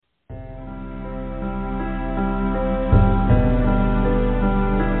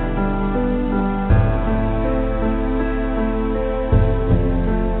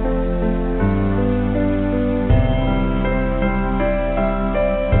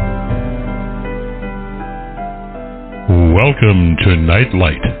Welcome to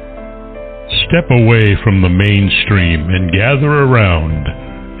Nightlight. Step away from the mainstream and gather around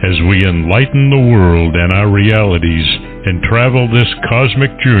as we enlighten the world and our realities and travel this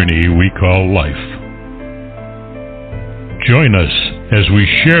cosmic journey we call life. Join us as we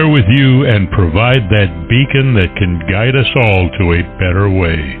share with you and provide that beacon that can guide us all to a better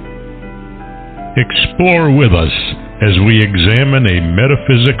way. Explore with us as we examine a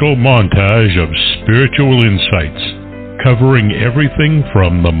metaphysical montage of spiritual insights, covering everything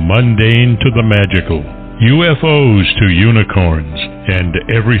from the mundane to the magical, UFOs to unicorns, and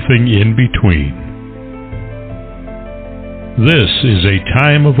everything in between. This is a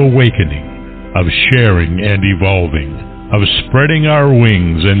time of awakening, of sharing and evolving, of spreading our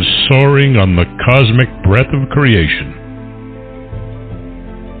wings and soaring on the cosmic breath of creation.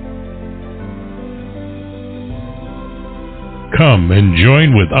 Come and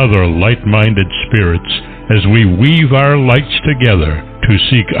join with other light-minded spirits as we weave our lights together to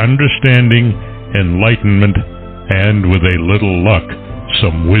seek understanding, enlightenment, and with a little luck,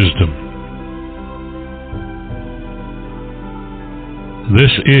 some wisdom.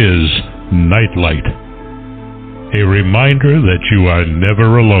 This is Nightlight, a reminder that you are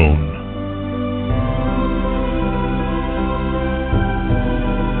never alone.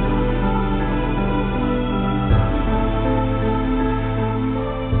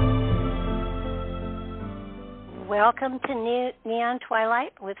 Welcome to Neon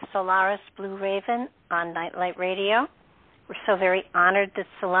Twilight with Solaris Blue Raven on Nightlight Radio. We're so very honored that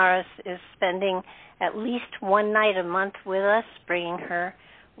Solaris is spending at least one night a month with us, bringing her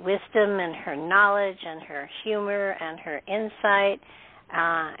wisdom and her knowledge and her humor and her insight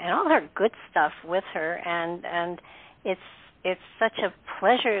and all her good stuff with her. And it's such a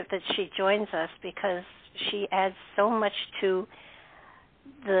pleasure that she joins us because she adds so much to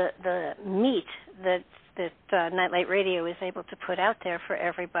the meat that Nightlight Radio is able to put out there for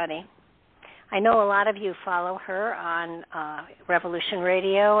everybody. I know a lot of you follow her on Revolution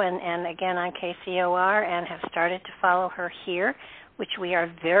Radio and again on KCOR and have started to follow her here, which we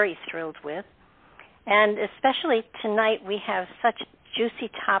are very thrilled with. And especially tonight we have such juicy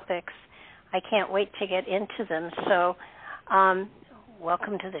topics. I can't wait to get into them. So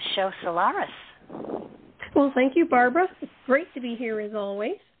welcome to the show, Solaris. Well, thank you, Barbara. It's great to be here as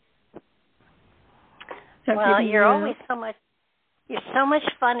always. Well, you're always you're so much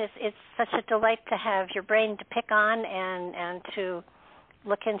fun. It's such a delight to have your brain to pick on and to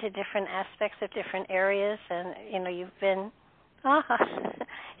look into different aspects of different areas. And you know, you've been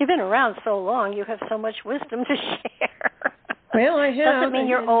around so long. You have so much wisdom to share. Well, I have. Doesn't mean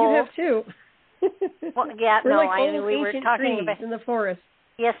you're old. You have too. Well, yeah, we're no, like I mean we were talking about in the forest.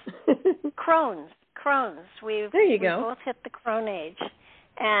 Yes, crones. There you go. We both hit the crone age.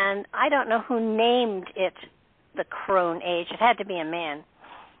 And I don't know who named it the crone age. It had to be a man.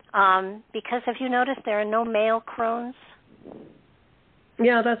 Because have you noticed there are no male crones?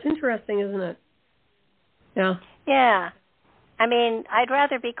 Yeah, that's interesting, isn't it? Yeah. Yeah. I mean, I'd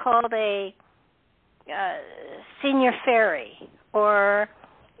rather be called a senior fairy or,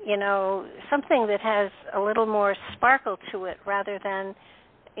 you know, something that has a little more sparkle to it rather than,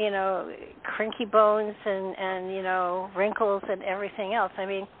 you know, crinky bones and you know, wrinkles and everything else. I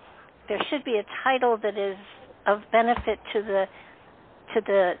mean, there should be a title that is of benefit to the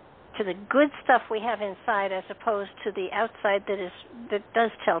good stuff we have inside, as opposed to the outside that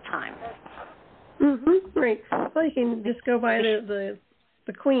does tell time. Mhm. Right. Well, you can just go by the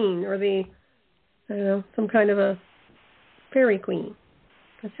queen or the, I don't know, some kind of a fairy queen.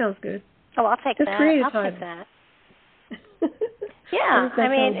 That sounds good. Oh, I'll take just that. Create a I'll title. take that. Yeah, I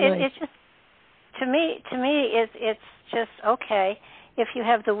mean, it's just to me, it's just okay if you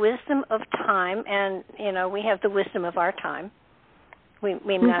have the wisdom of time, and you know, we have the wisdom of our time. We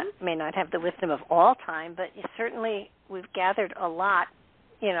may not have the wisdom of all time, but certainly we've gathered a lot.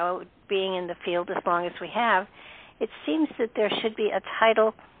 You know, being in the field as long as we have, it seems that there should be a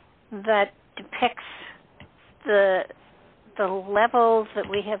title that depicts the levels that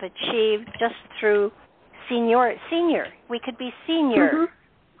we have achieved just through senior. We could be senior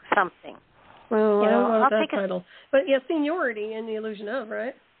something. Well, you know, I love I'll that take title. But yeah, seniority and the illusion of,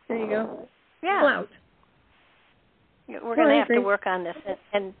 right? There you go. Yeah. Clout. We're going to have to work on this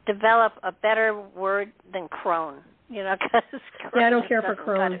and develop a better word than crone. You know, because I don't care for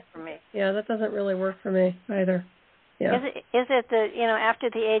crone. For me. Yeah, that doesn't really work for me either. Yeah. Is it that, you know, after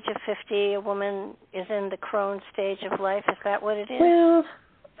the age of 50, a woman is in the crone stage of life? Is that what it is? Well,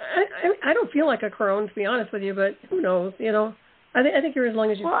 I don't feel like a crone, to be honest with you, but who knows? You know, I think you're as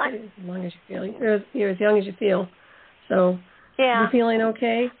long as you feel. You're as young as you feel. So, yeah. you feeling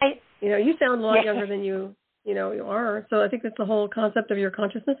okay? You know, you sound a lot younger than you you are. So I think that's the whole concept of your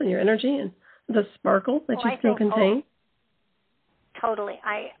consciousness and your energy and the sparkle that you still contain. Totally.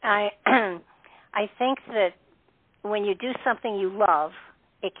 I I think that when you do something you love,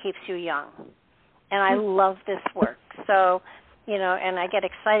 it keeps you young. And I love this work. So, and I get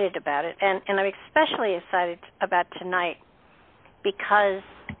excited about it. And I'm especially excited about tonight because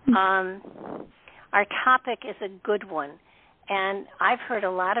our topic is a good one. And I've heard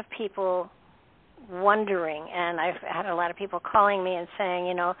a lot of people wondering, and I've had a lot of people calling me and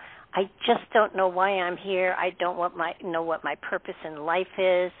saying, I just don't know why I'm here. I don't know what my purpose in life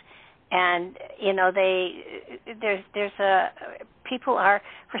is. And, people are,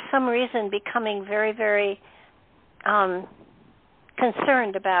 for some reason, becoming very, very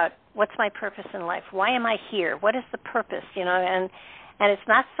concerned about what's my purpose in life. Why am I here? What is the purpose? And it's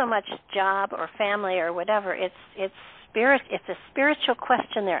not so much job or family or whatever. It's spirit. It's a spiritual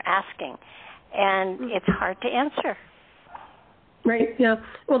question they're asking, and it's hard to answer. Right. Yeah.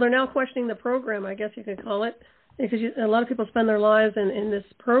 Well, they're now questioning the program, I guess you could call it, because a lot of people spend their lives in this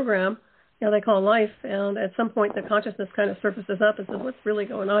program, they call life, and at some point the consciousness kind of surfaces up and says, what's really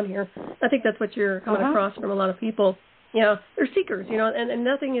going on here? I think that's what you're coming across from a lot of people. Yeah, they're seekers, and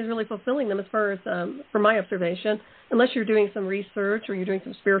nothing is really fulfilling them as far as, from my observation, unless you're doing some research or you're doing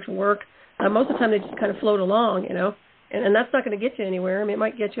some spiritual work. Most of the time they just kind of float along, and that's not going to get you anywhere. I mean, it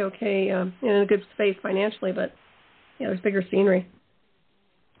might get you okay in a good space financially, but there's bigger scenery.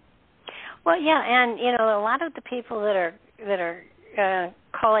 Well, yeah, and a lot of the people that are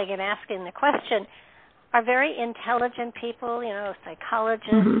calling and asking the question are very intelligent people,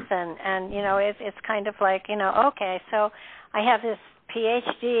 psychologists, and it's kind of like, okay, so I have this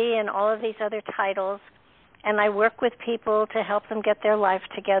PhD and all of these other titles, and I work with people to help them get their life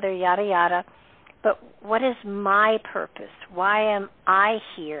together, yada yada. But what is my purpose? Why am I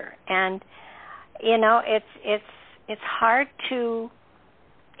here? And it's hard to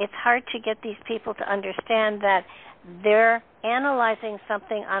get these people to understand that they're analyzing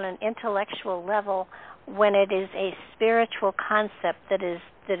something on an intellectual level when it is a spiritual concept that is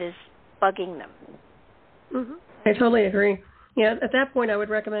bugging them. Mm-hmm. I totally agree. Yeah, at that point I would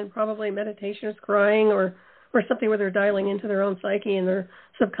recommend probably meditation or scrying or something where they're dialing into their own psyche and their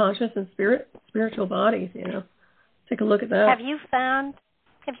subconscious and spiritual bodies, Take a look at that. Have you found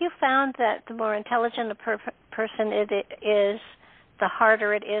that the more intelligent a person it is, the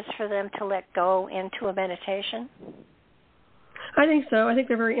harder it is for them to let go into a meditation? I think so. I think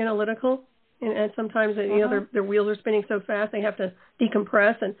they're very analytical, and sometimes their wheels are spinning so fast they have to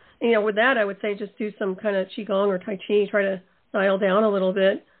decompress. And with that, I would say just do some kind of qigong or tai chi, try to dial down a little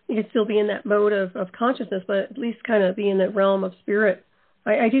bit. You can still be in that mode of consciousness, but at least kind of be in that realm of spirit.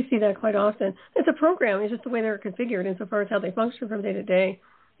 I do see that quite often. It's a program. It's just the way they're configured insofar as how they function from day to day.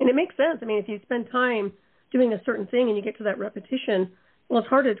 And it makes sense. I mean, if you spend time doing a certain thing and you get to that repetition, well, it's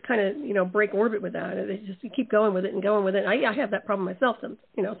hard to kind of, break orbit with that. It's just you keep going with it and going with it. I have that problem myself,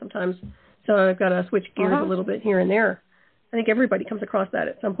 sometimes. So I've got to switch gears a little bit here and there. I think everybody comes across that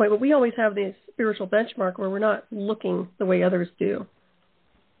at some point. But we always have this spiritual benchmark where we're not looking the way others do,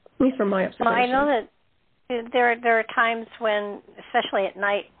 at least from my observation. Well, I know that there are times when, especially at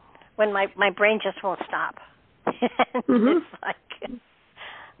night, when my brain just won't stop. It's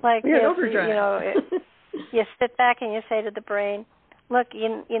like overdrive. You sit back and you say to the brain, look,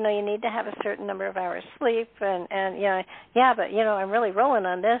 you need to have a certain number of hours sleep, and but I'm really rolling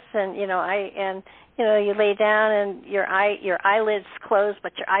on this, and you lay down and your eyelids close,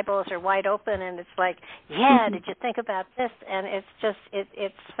 but your eyeballs are wide open, and it's like, did you think about this? And it's just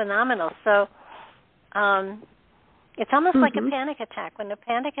it's phenomenal. So it's almost like a panic attack. When a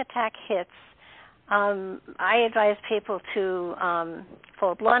panic attack hits, I advise people to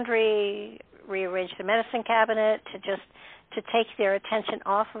fold laundry, rearrange the medicine cabinet, to take their attention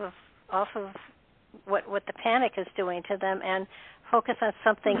off of what the panic is doing to them and focus on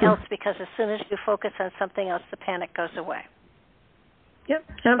something else, because as soon as you focus on something else, the panic goes away. Yep,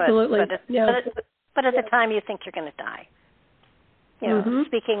 absolutely. But at the time you think you're going to die.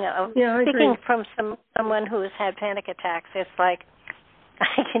 Speaking from someone who has had panic attacks, it's like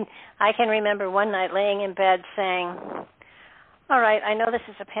I can remember one night laying in bed saying, all right, I know this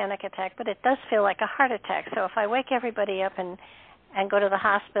is a panic attack, but it does feel like a heart attack. So if I wake everybody up and go to the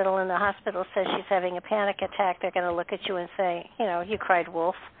hospital and the hospital says she's having a panic attack, they're going to look at you and say, you cried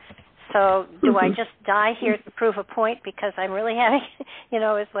wolf. So do I just die here to prove a point because I'm really having,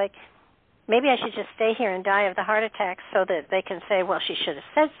 it's like maybe I should just stay here and die of the heart attack so that they can say, well, she should have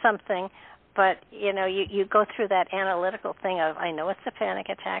said something. But, you go through that analytical thing of, I know it's a panic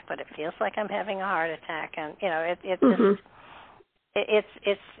attack, but it feels like I'm having a heart attack. And, it just...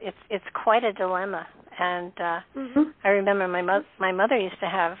 it's quite a dilemma. And I remember my mother used to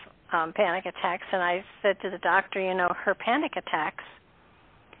have panic attacks, and I said to the doctor, her panic attacks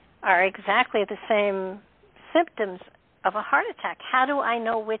are exactly the same symptoms of a heart attack. How do I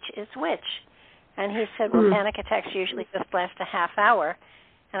know which is which? And he said, well, panic attacks usually just last a half hour.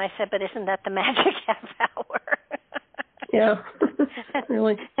 And I said, but isn't that the magic half hour? Yeah,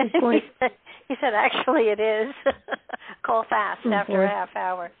 really. Good point. He said, actually, it is. Call fast after a half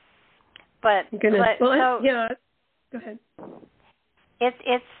hour. But goodness. Well, so yeah. Go ahead.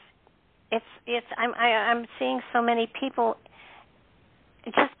 I'm seeing so many people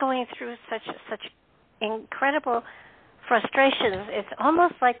just going through such incredible frustrations. It's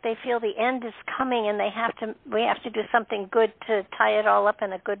almost like they feel the end is coming, and we have to do something good to tie it all up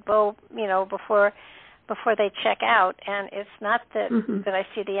in a good bow, before they check out. And it's not that I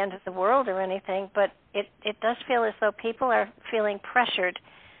see the end of the world or anything, but it does feel as though people are feeling pressured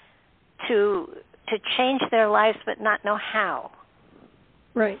to change their lives but not know how.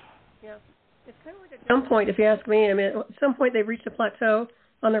 Right. Yeah. It's kind of like a jump point, if you ask me. I mean, at some point they've reached a plateau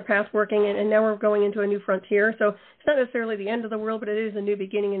on their path working, and now we're going into a new frontier. So it's not necessarily the end of the world, but it is a new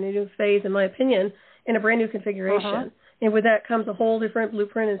beginning and a new phase, in my opinion, in a brand new configuration. And with that comes a whole different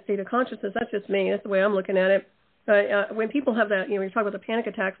blueprint and state of consciousness. That's just me. That's the way I'm looking at it. When people have that, you talk about the panic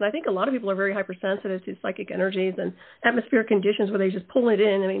attacks, and I think a lot of people are very hypersensitive to psychic energies and atmospheric conditions where they just pull it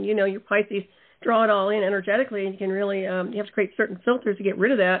in. I mean, your Pisces draw it all in energetically, and you can really, you have to create certain filters to get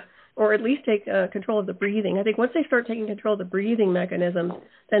rid of that, or at least take control of the breathing. I think once they start taking control of the breathing mechanisms,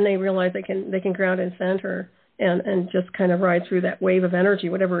 then they realize they can ground and center and just kind of ride through that wave of energy,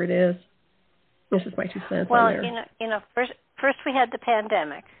 whatever it is. This is my 2 cents on there. First we had the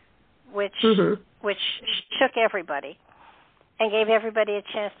pandemic, which shook everybody and gave everybody a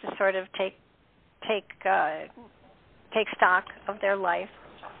chance to sort of take stock of their life,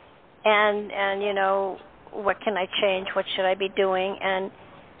 and what can I change? What should I be doing?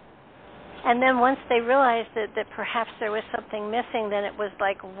 And then once they realized that perhaps there was something missing, then it was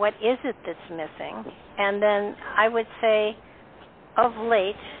like, what is it that's missing? And then I would say, of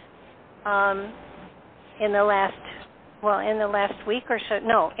late, in the last week or so,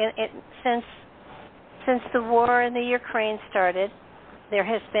 since the war in the Ukraine started, there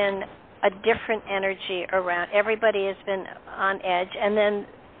has been a different energy around. Everybody has been on edge, and then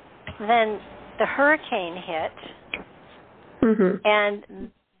the hurricane hit,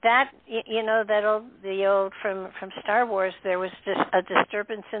 and that the old from Star Wars, there was just a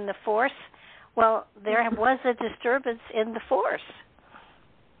disturbance in the force. Well, there was a disturbance in the force,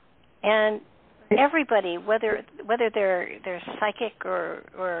 and everybody, whether they're psychic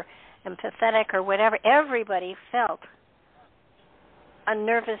or empathetic or whatever, everybody felt a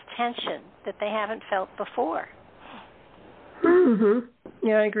nervous tension that they haven't felt before.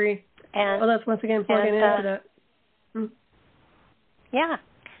 Yeah, I agree. And that's once again plugging into that. Yeah.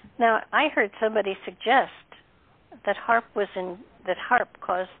 Now, I heard somebody suggest that HAARP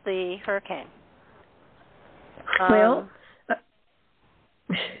caused the hurricane.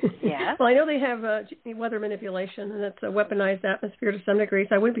 Yeah. Well, I know they have weather manipulation, and that's a weaponized atmosphere to some degree,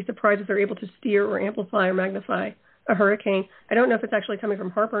 so I wouldn't be surprised if they're able to steer or amplify or magnify a hurricane. I don't know if it's actually coming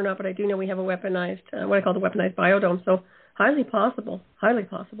from HAARP or not, but I do know we have a weaponized, what I call the weaponized biodome, so highly possible,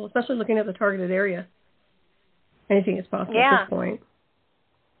 especially looking at the targeted area. Anything is possible at this point.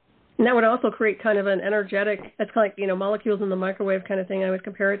 And that would also create kind of an energetic, that's kind of like, molecules in the microwave kind of thing I would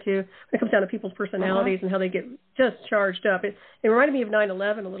compare it to when it comes down to people's personalities and how they get just charged up. It reminded me of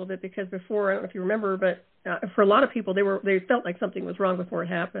 9/11 a little bit, because before, I don't know if you remember, but for a lot of people, they felt like something was wrong before it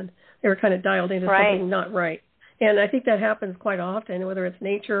happened. They were kind of dialed into something not right. And I think that happens quite often, whether it's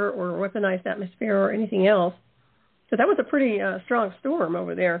nature or weaponized atmosphere or anything else. So that was a pretty strong storm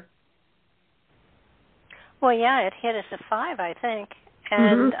over there. Well, yeah, it hit us at 5, I think.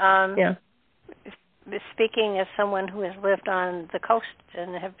 And speaking as someone who has lived on the coast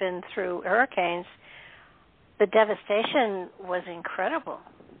and have been through hurricanes, the devastation was incredible.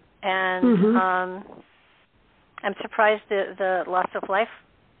 And I'm surprised the loss of life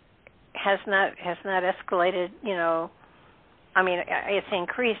has not escalated. I mean, it's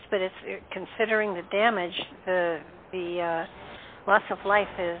increased, but it's considering the damage, the loss of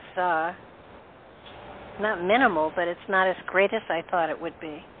life is not minimal, but it's not as great as I thought it would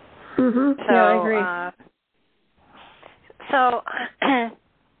be. So, yeah, I agree.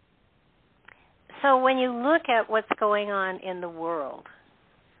 So when you look at what's going on in the world,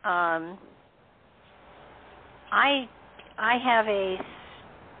 I have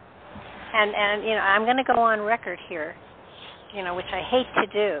and I'm going to go on record here, which I hate to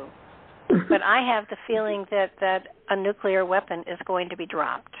do, But I have the feeling that a nuclear weapon is going to be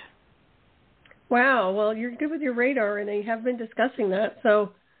dropped. Wow. Well, you're good with your radar, and they have been discussing that.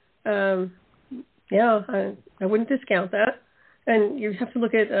 So, yeah, I wouldn't discount that. And you have to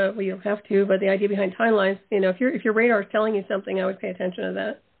look at, well, you don't have to, but the idea behind timelines, if your radar is telling you something, I would pay attention to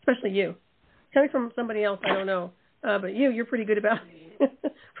that, especially you. Coming from somebody else, I don't know. But you're pretty good about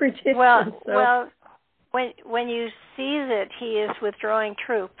predictions. Well, when you see that he is withdrawing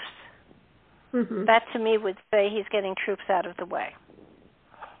troops, that to me would say he's getting troops out of the way.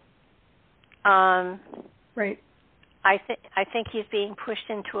 Right. I think he's being pushed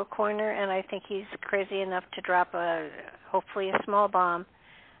into a corner, and I think he's crazy enough to drop hopefully a small bomb.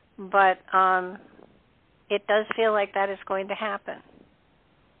 But it does feel like that is going to happen.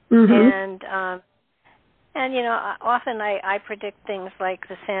 And often I predict things like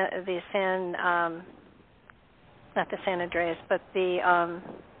not the San Andreas, but the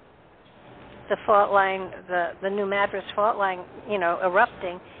fault line, the New Madras fault line,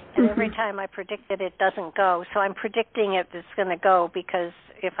 erupting. And every time I predict it doesn't go. So I'm predicting it's going to go because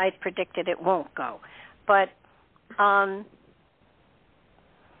if I predict it won't go. But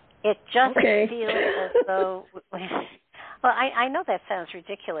it just feels as though. Well, I know that sounds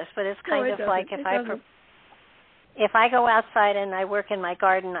ridiculous, but it's kind of like if I go outside and I work in my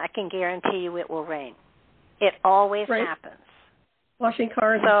garden, I can guarantee you it will rain. It always happens. Washing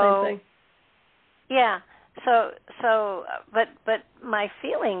cars, the same thing. Yeah. But my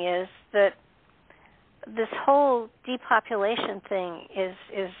feeling is that this whole depopulation thing is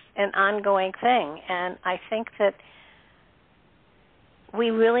an ongoing thing, and I think that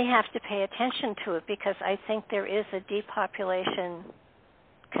we really have to pay attention to it because I think there is a depopulation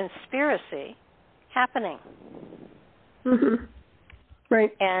conspiracy happening.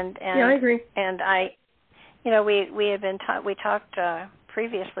 Right. And yeah, I agree. And we had been we talked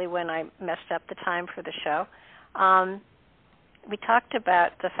previously when I messed up the time for the show. We talked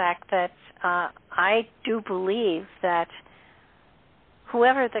about the fact that I do believe that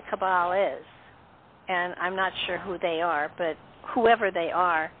whoever the cabal is, and I'm not sure who they are, but whoever they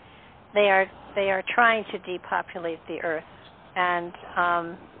are trying to depopulate the earth. And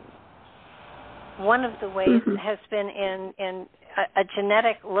one of the ways has been in a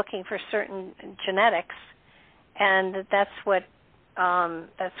genetic, looking for certain genetics, and that's what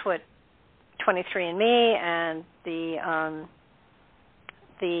 23andMe and the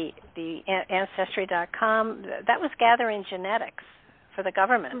Ancestry.com, that was gathering genetics for the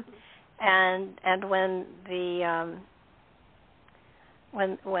government. And when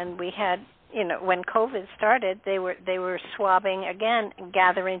when we had, when COVID started, they were swabbing again and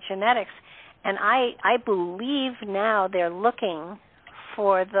gathering genetics. And I believe now they're looking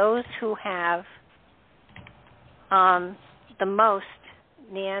for those who have the most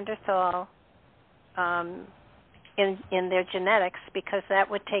Neanderthal in their genetics, because that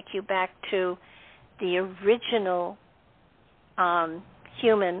would take you back to the original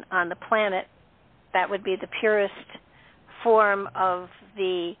human on the planet. That would be the purest form of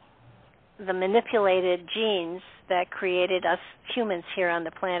the manipulated genes that created us humans here on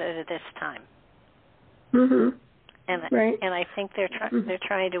the planet at this time. And I think they're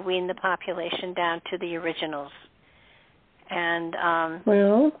trying to wean the population down to the originals. And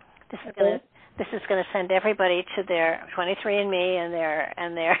this is going to send everybody to their 23andMe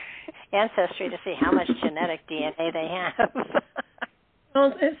and their Ancestry to see how much genetic DNA they have.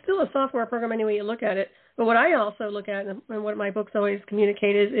 Well, it's still a software program any way you look at it. But what I also look at, and what my books always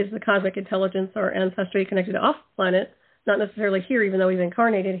communicate, is the cosmic intelligence or ancestry connected to off-planet, not necessarily here, even though we've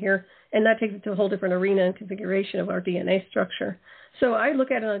incarnated here. And that takes it to a whole different arena and configuration of our DNA structure. So I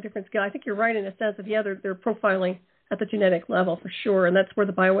look at it on a different scale. I think you're right in a sense of, they're profiling at the genetic level for sure. And that's where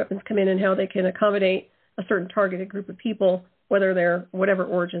the bioweapons come in and how they can accommodate a certain targeted group of people, whether they're whatever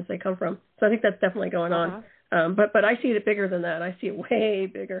origins they come from. So I think that's definitely going on. But I see it bigger than that. I see it way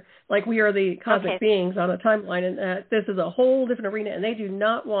bigger. Like we are the cosmic beings on a timeline, and this is a whole different arena. And they do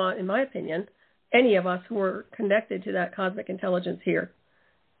not want, in my opinion, any of us who are connected to that cosmic intelligence here,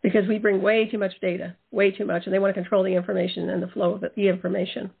 because we bring way too much data, way too much, and they want to control the information and the flow of the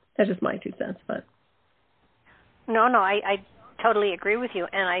information. That's just my 2 cents. But no, I totally agree with you,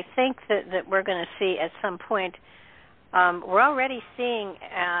 and I think that we're going to see at some point. We're already seeing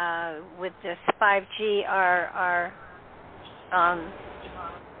with this 5G our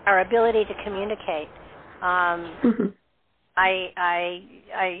ability to communicate. I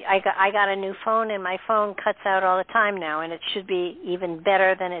got a new phone, and my phone cuts out all the time now, and it should be even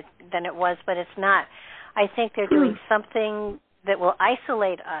better than it was, but it's not. I think they're doing something that will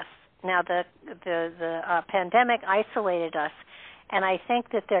isolate us. Now the pandemic isolated us, And I think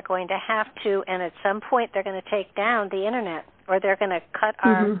that they're going to have to, and at some point they're going to take down the Internet, or they're going to cut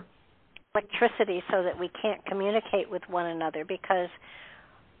our electricity so that we can't communicate with one another, because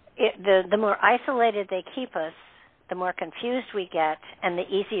the more isolated they keep us, the more confused we get, and the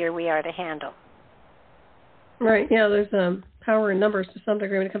easier we are to handle. Right, yeah, there's power in numbers to some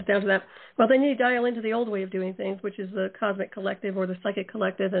degree when it comes down to that. Well, then you dial into the old way of doing things, which is the cosmic collective or the psychic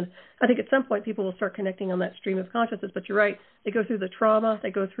collective, and I think at some point people will start connecting on that stream of consciousness, but you're right, they go through the trauma,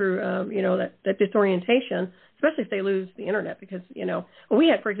 they go through, that disorientation, especially if they lose the Internet, because, we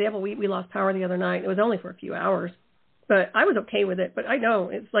had, for example, we lost power the other night. It was only for a few hours, but I was okay with it, but I know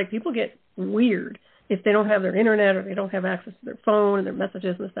it's like people get weird if they don't have their Internet or they don't have access to their phone and their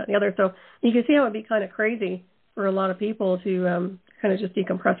messages and this, that, and the other. So you can see how it would be kind of crazy for a lot of people to kind of just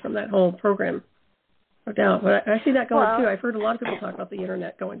decompress from that whole program. No doubt. But I see that going too. I've heard a lot of people talk about the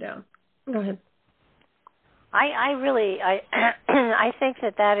Internet going down. Go ahead. I think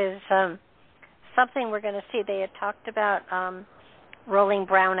that is something we're going to see. They had talked about rolling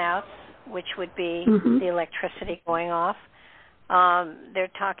brownouts, which would be the electricity going off. They're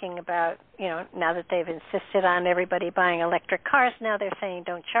talking about, now that they've insisted on everybody buying electric cars, now they're saying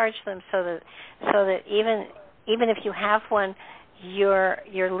don't charge them, so that even if you have one,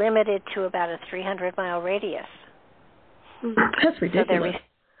 you're limited to about a 300-mile radius. That's ridiculous.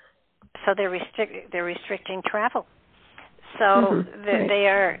 So they're restricting travel. So they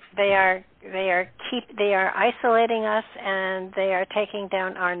are isolating us, and they are taking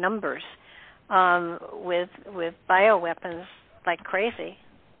down our numbers with bioweapons like crazy.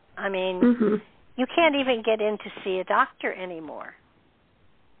 I mean, you can't even get in to see a doctor anymore.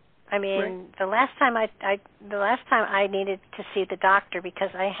 I mean, the last time I needed to see the doctor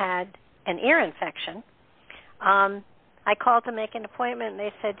because I had an ear infection, I called to make an appointment, and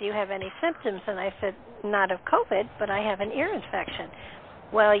they said, "Do you have any symptoms?" And I said, "Not of COVID, but I have an ear infection."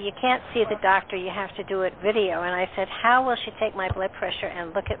 "Well, you can't see the doctor. You have to do it video." And I said, "How will she take my blood pressure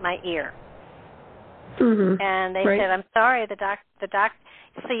and look at my ear?" And they said, "I'm sorry, the doc.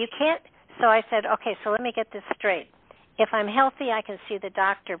 So you can't." So I said, "Okay, so let me get this straight. If I'm healthy, I can see the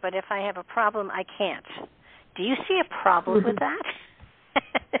doctor, but if I have a problem, I can't. Do you see a problem with that?"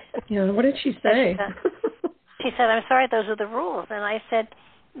 Yeah, what did she say? She said, "I'm sorry, those are the rules." And I said,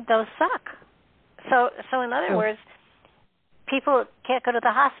 "Those suck." So in other words, people can't go to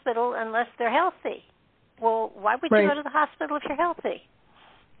the hospital unless they're healthy. Well, why would you go to the hospital if you're healthy?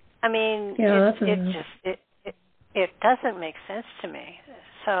 I mean, it doesn't make sense to me.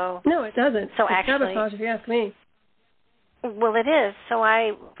 So no, it doesn't. So it's actually, sabotage, if you ask me. Well, it is. So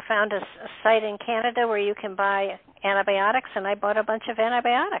I found a site in Canada where you can buy antibiotics, and I bought a bunch of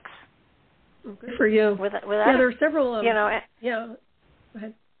antibiotics. Good for you. There are several. Go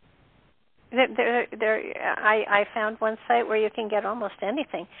ahead. I found one site where you can get almost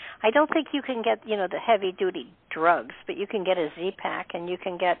anything. I don't think you can get, the heavy-duty drugs, but you can get a Z-Pack, and you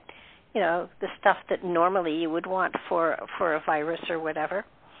can get, the stuff that normally you would want for a virus or whatever.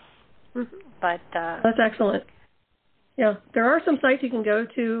 But that's excellent. Yeah, there are some sites you can go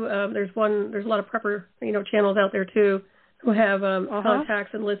to. There's a lot of prepper, channels out there too, who have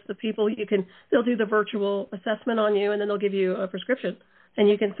contacts and lists of people. They'll do the virtual assessment on you, and then they'll give you a prescription. And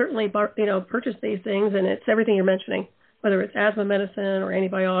you can certainly, purchase these things, and it's everything you're mentioning, whether it's asthma medicine or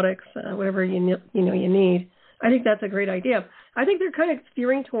antibiotics, whatever you need. I think that's a great idea. I think they're kind of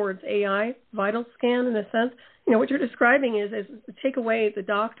steering towards AI, vital scan in a sense. What you're describing is take away the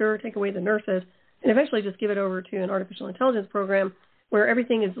doctor, take away the nurses, and eventually just give it over to an artificial intelligence program where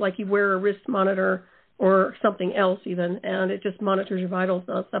everything is like you wear a wrist monitor or something else even, and it just monitors your vitals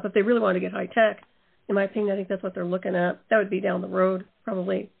and stuff. If they really want to get high tech, in my opinion, I think that's what they're looking at. That would be down the road,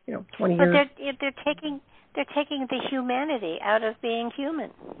 probably 20 years. But they're taking the humanity out of being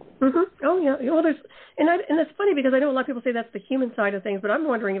human. Oh yeah. Well, and it's funny because I know a lot of people say that's the human side of things, but I'm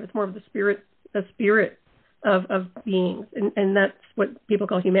wondering if it's more of the spirit of beings, and that's what people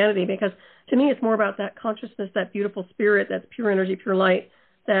call humanity. Because to me, it's more about that consciousness, that beautiful spirit, that's pure energy, pure light,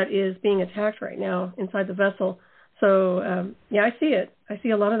 that is being attacked right now inside the vessel. So, I see it. I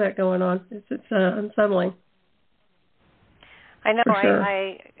see a lot of that going on. It's unsettling. I know. Sure.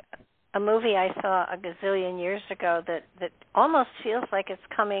 A movie I saw a gazillion years ago that almost feels like it's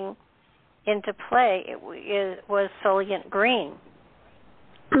coming into play. It was Soylent Green.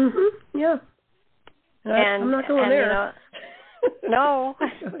 Yeah. I'm not going there. No.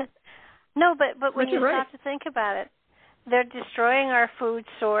 No, but when you stop to think about it, they're destroying our food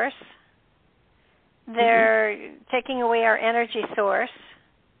source. They're taking away our energy source.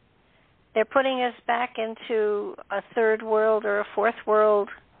 They're putting us back into a third world or a fourth world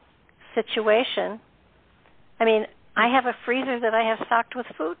situation. I mean, I have a freezer that I have stocked with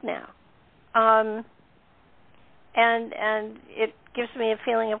food now. And it gives me a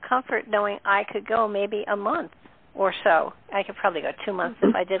feeling of comfort knowing I could go maybe a month or so. I could probably go 2 months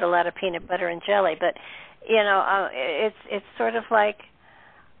if I did a lot of peanut butter and jelly. But, it's sort of like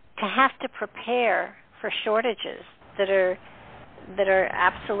to have to prepare for shortages that are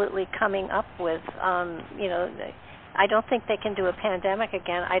absolutely coming up with, I don't think they can do a pandemic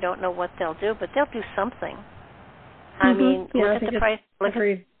again. I don't know what they'll do, but they'll do something. I mean, look at the price.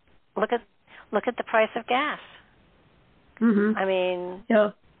 Look at the price of gas. Mm-hmm. I mean,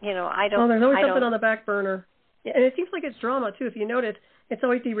 I don't. Well, there's always something on the back burner, and it seems like it's drama too. If you notice, it's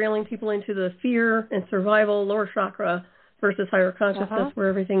always derailing people into the fear and survival, lower chakra versus higher consciousness, where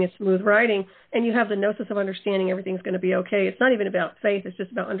everything is smooth riding, and you have the gnosis of understanding everything's going to be okay. It's not even about faith; it's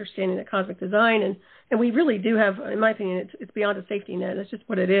just about understanding the cosmic design, and we really do have, in my opinion, it's beyond a safety net. It's just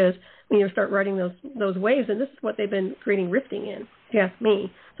what it is when you start riding those waves, and this is what they've been creating rifting in. If you ask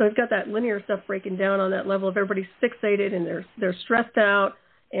me. So we've got that linear stuff breaking down on that level of everybody's fixated and they're stressed out,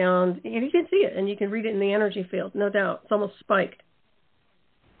 and you can see it and you can read it in the energy field, no doubt. It's almost spiked.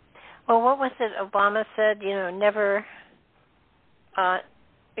 Well, what was it Obama said? Never.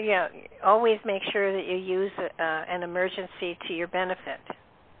 Always make sure that you use an emergency to your benefit.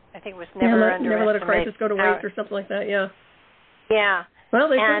 I think it was never let a crisis go to waste or something like that. Yeah. Yeah. Well,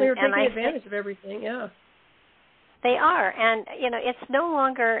 they certainly are taking advantage of everything. Yeah. They are, and it's no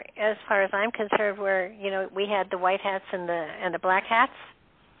longer, as far as I'm concerned, where we had the white hats and the black hats.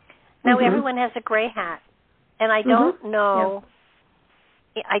 Now everyone has a gray hat, and I don't know.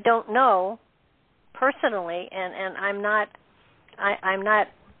 Yeah. I don't know personally, and I'm not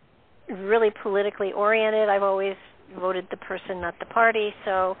really politically oriented. I've always voted the person, not the party.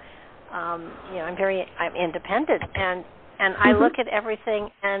 So, I'm independent, and I look at everything,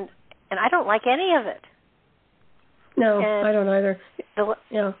 and I don't like any of it. No, and I don't either.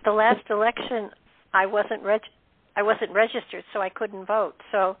 The last election, I wasn't registered, so I couldn't vote.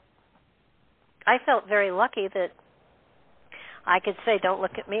 So I felt very lucky that I could say, "Don't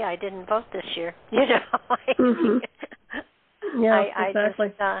look at me. I didn't vote this year." Yeah,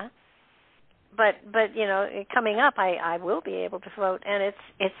 exactly. But coming up, I will be able to vote, and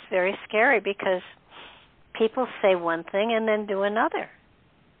it's very scary because people say one thing and then do another.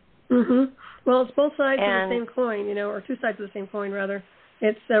 Mm-hmm. Well, it's both sides of the same coin, or two sides of the same coin, rather.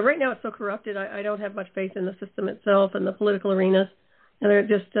 It's right now it's so corrupted. I don't have much faith in the system itself and the political arenas. And they're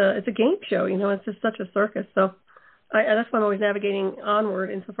just it's a game show, It's just such a circus. So that's why I'm always navigating onward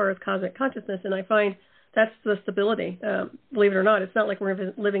insofar as cosmic consciousness, and I find that's the stability. Believe it or not, it's not like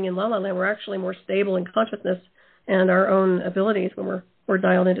we're living in la-la land. We're actually more stable in consciousness and our own abilities when we're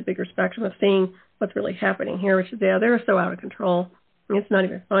dialed into bigger spectrum of seeing what's really happening here, which is they're so out of control. It's not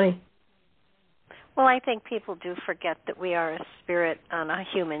even funny. Well, I think people do forget that we are a spirit on a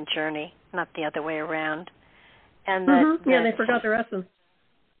human journey, not the other way around. And that, they forgot their essence.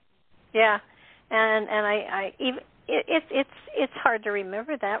 Yeah, and it's hard to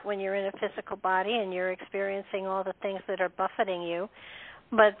remember that when you're in a physical body and you're experiencing all the things that are buffeting you.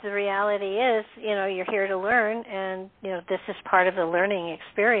 But the reality is, you're here to learn, and this is part of the learning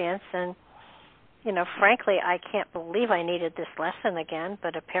experience. And frankly, I can't believe I needed this lesson again.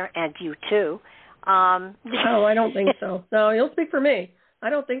 But and you too. Oh, I don't think so. No, you'll speak for me. I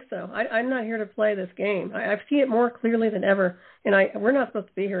don't think so. I'm not here to play this game. I see it more clearly than ever, and we're not supposed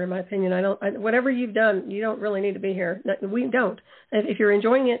to be here, in my opinion. Whatever you've done, you don't really need to be here. We don't. If you're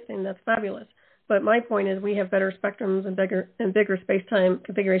enjoying it, then that's fabulous. But my point is, we have better spectrums and bigger space-time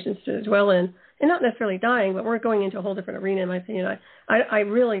configurations to dwell in, and not necessarily dying, but we're going into a whole different arena, in my opinion. I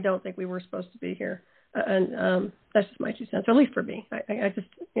really don't think we were supposed to be here, and that's just my 2 cents, or at least for me. I just,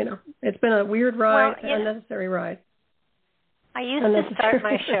 it's been a weird ride, an unnecessary ride. I used to start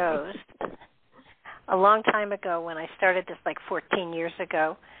my shows a long time ago when I started this, like 14 years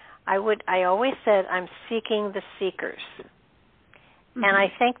ago. I always said, I'm seeking the seekers. Mm-hmm. And I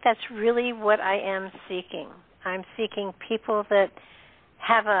think that's really what I am seeking. I'm seeking people that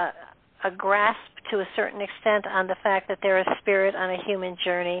have a grasp to a certain extent on the fact that they're a spirit on a human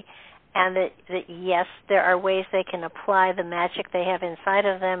journey, and that yes, there are ways they can apply the magic they have inside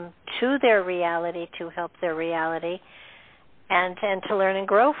of them to their reality to help their reality, and to learn and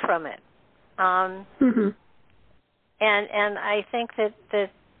grow from it. And I think that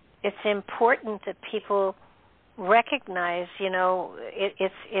it's important that people recognize,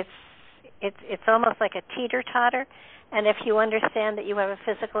 it's almost like a teeter-totter. And if you understand that you have a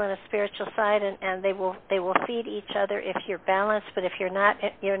physical and a spiritual side, and they will feed each other if you're balanced. But if you're not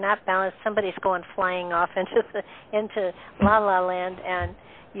balanced, somebody's going flying off into la la land, and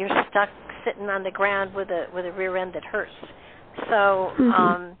you're stuck sitting on the ground with a rear end that hurts. So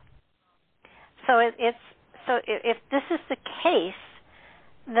if this is the case,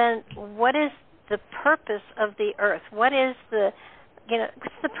 then what is the purpose of the Earth? What is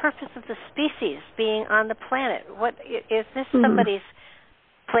what's the purpose of the species being on the planet? What is this somebody's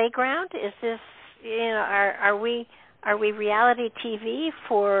playground? Is this are we reality TV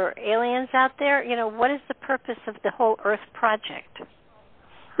for aliens out there? What is the purpose of the whole Earth project?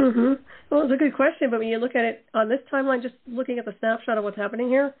 Well, it's a good question, but when you look at it on this timeline, just looking at the snapshot of what's happening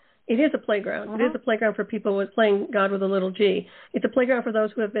here, it is a playground. It is a playground for people playing God with a little g. It's a playground for those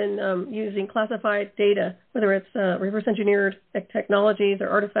who have been using classified data, whether it's reverse engineered technologies or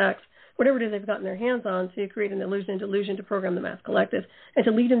artifacts, whatever it is they've gotten their hands on, to create an illusion and delusion to program the mass collective and to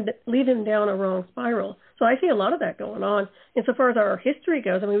lead them down a wrong spiral. So I see a lot of that going on. Insofar as our history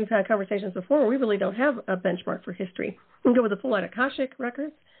goes, I mean, we've had conversations before. We really don't have a benchmark for history. We can go with the full Akashic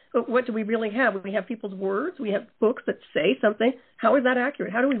records. But what do we really have? We have people's words. We have books that say something. How is that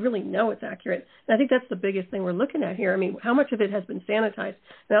accurate? How do we really know it's accurate? And I think that's the biggest thing we're looking at here. I mean, how much of it has been sanitized?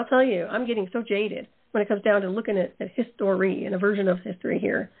 And I'll tell you, I'm getting so jaded when it comes down to looking at history and a version of history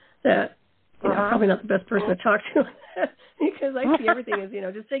here that I'm probably not the best person to talk to because I see everything as,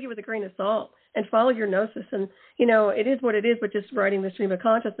 just take it with a grain of salt and follow your gnosis. And, it is what it is, but just riding the stream of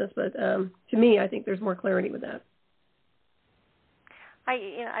consciousness. But to me, I think there's more clarity with that.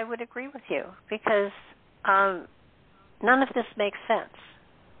 I would agree with you because none of this makes sense.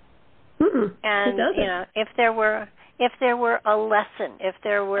 And it doesn't. if there were a lesson, if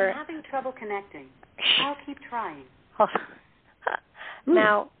there were I'm having trouble connecting. I'll keep trying.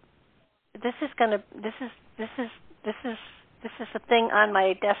 Now, this is a thing on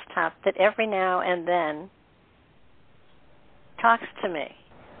my desktop that every now and then talks to me.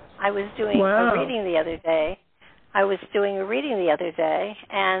 I was doing a reading the other day. And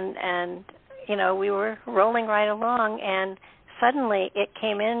we were rolling right along, and suddenly it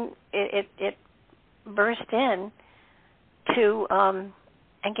came in, it burst in to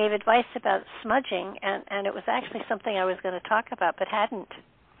and gave advice about smudging, and it was actually something I was going to talk about but hadn't.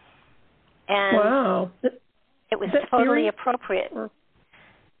 And it was totally appropriate.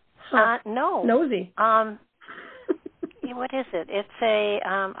 No. Nosy. What is it? It's a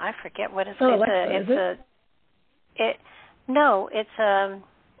I forget what it's. It's a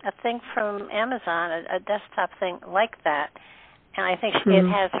thing from Amazon, a desktop thing like that, and I think it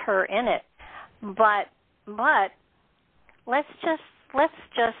has her in it. But let's just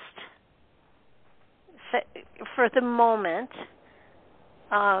say, for the moment,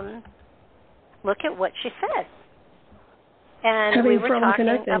 look at what she said. And having we were trouble talking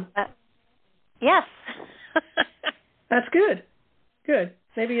connecting. about, yes. That's good. Good.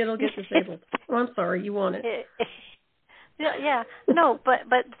 Maybe it'll get disabled. Oh, I'm sorry, you want it. Yeah. No, but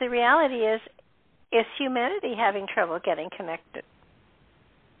the reality is humanity having trouble getting connected?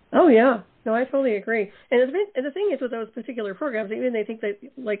 Oh, yeah. No, I totally agree. And the thing is with those particular programs, even they think that,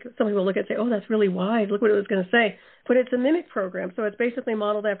 like, some people look at it and say, oh, that's really wise. Look what it was going to say. But it's a mimic program, so it's basically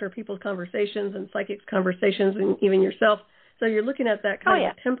modeled after people's conversations and psychics' conversations and even yourself. So you're looking at that kind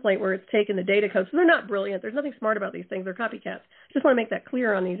of template where it's taken the data code. So they're not brilliant. There's nothing smart about these things. They're copycats. Just want to make that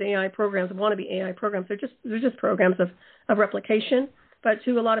clear on these AI programs, wannabe AI programs. They're just programs of replication. But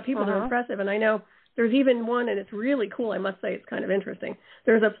to a lot of people, they're impressive. And I know there's even one, and it's really cool. I must say, it's kind of interesting.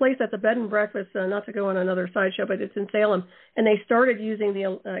 There's a place that's a bed and breakfast, not to go on another sideshow, but it's in Salem. And they started using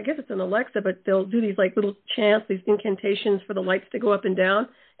I guess it's an Alexa, but they'll do these like little chants, these incantations for the lights to go up and down.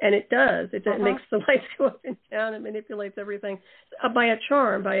 And it does. It makes the lights go up and down and manipulates everything by a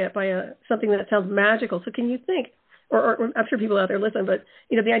charm, by something that sounds magical. So can you think, or I'm sure people out there listen, but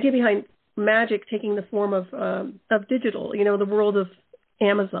the idea behind magic taking the form of digital, the world of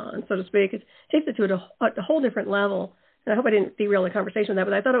Amazon, so to speak, it takes it to a whole different level. And I hope I didn't derail the conversation with that,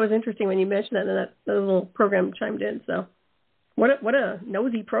 but I thought it was interesting when you mentioned that, and that little program chimed in. So what a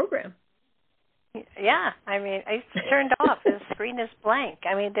nosy program. Yeah, I mean, I turned off. The screen is blank.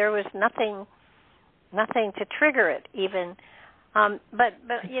 I mean, there was nothing to trigger it even. But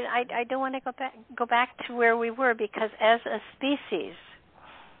I don't want to go back to where we were, because as a species,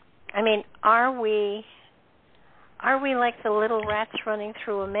 I mean, are we like the little rats running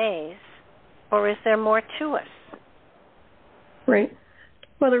through a maze, or is there more to us? Right.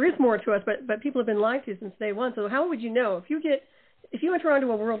 Well, there is more to us, but people have been lied to since day one. So how would you know if you get if you enter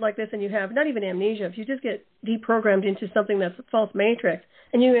onto a world like this and you have not even amnesia, if you just get deprogrammed into something that's a false matrix,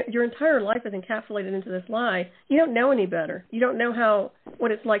 and your entire life is encapsulated into this lie, you don't know any better. You don't know what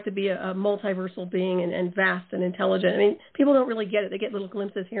it's like to be a multiversal being and vast and intelligent. I mean, people don't really get it. They get little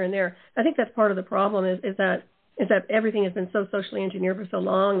glimpses here and there. I think that's part of the problem is that everything has been so socially engineered for so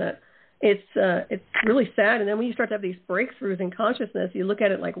long that it's really sad. And then when you start to have these breakthroughs in consciousness, you look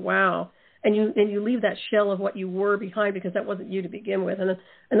at it like, wow. And you leave that shell of what you were behind because that wasn't you to begin with. And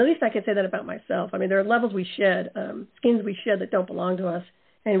at least I can say that about myself. I mean, there are levels we shed, skins we shed that don't belong to us.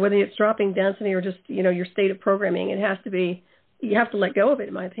 And whether it's dropping density or just, your state of programming, you have to let go of it,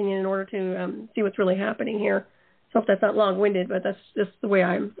 in my opinion, in order to see what's really happening here. So I hope that's not long-winded, but that's just the way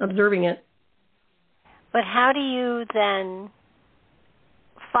I'm observing it. But how do you then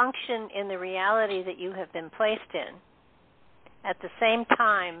function in the reality that you have been placed in at the same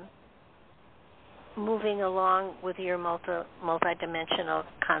time moving along with your multidimensional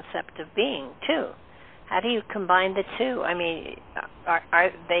concept of being too? How do you combine the two? I mean,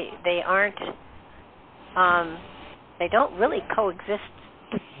 they don't really coexist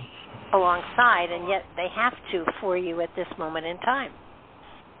alongside, and yet they have to for you at this moment in time.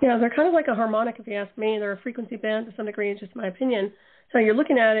 Yeah, they're kind of like a harmonic, if you ask me. They're a frequency band to some degree, it's just my opinion. So you're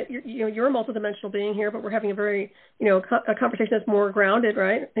looking at it, you're a multidimensional being here, but we're having a very, a conversation that's more grounded,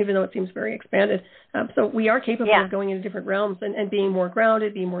 right? Even though it seems very expanded. So we are capable of going into different realms and being more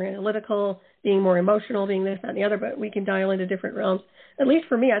grounded, being more analytical, being more emotional, being this, that, and the other, but we can dial into different realms. At least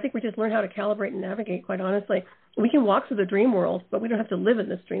for me, I think we just learn how to calibrate and navigate, quite honestly. We can walk through the dream world, but we don't have to live in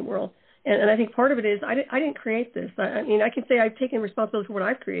this dream world. And I think part of it is I didn't create this. I mean, I can say I've taken responsibility for what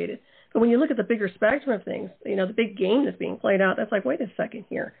I've created. But when you look at the bigger spectrum of things, the big game that's being played out, that's like, wait a second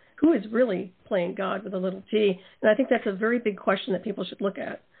here. Who is really playing God with a little g? And I think that's a very big question that people should look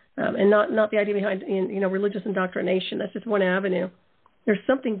at, and not the idea behind religious indoctrination. That's just one avenue. There's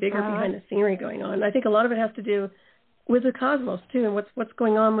something bigger behind the scenery going on. And I think a lot of it has to do with the cosmos too, and what's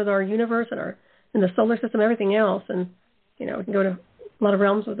going on with our universe and the solar system, everything else. And we can go to a lot of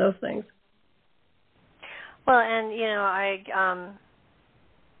realms with those things. Well, and I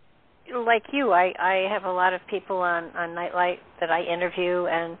like you, I have a lot of people on Nightlight that I interview,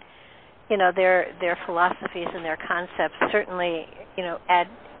 and their philosophies and their concepts certainly add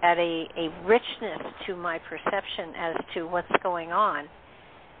a richness to my perception as to what's going on.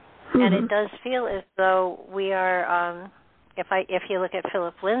 Mm-hmm. And it does feel as though we are. If you look at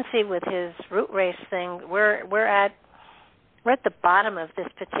Philip Lindsay with his root race thing, we're at the bottom of this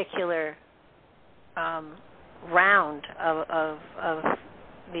particular round of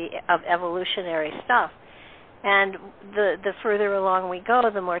evolutionary stuff, and the further along we go,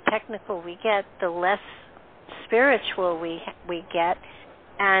 the more technical we get, the less spiritual we get,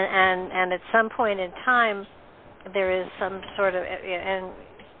 and at some point in time, there is some sort of, and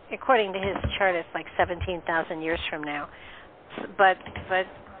according to his chart, it's like 17,000 years from now, but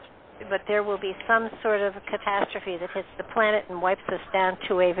there will be some sort of catastrophe that hits the planet and wipes us down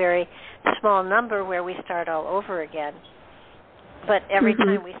to a very small number where we start all over again. But every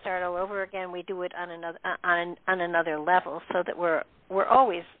time we start all over again, we do it on another level, so that we're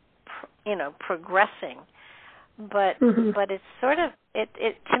always, progressing. But it's sort of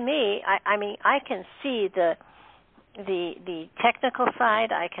it to me. I mean, I can see the technical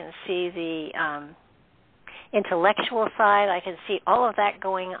side. I can see the intellectual side. I can see all of that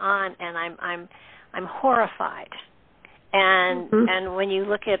going on, and I'm horrified. And when you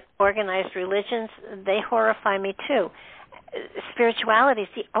look at organized religions, they horrify me too. Spirituality is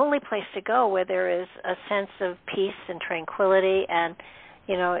the only place to go where there is a sense of peace and tranquility, and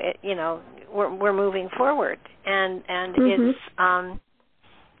we're moving forward, and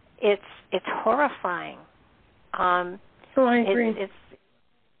it's horrifying. I agree.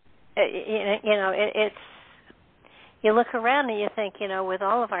 It's you look around and you think, with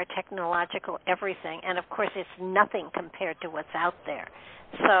all of our technological everything, and of course it's nothing compared to what's out there.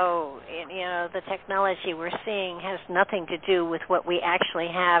 So, the technology we're seeing has nothing to do with what we actually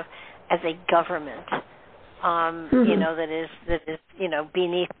have as a government, that is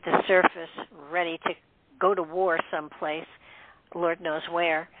beneath the surface, ready to go to war someplace, Lord knows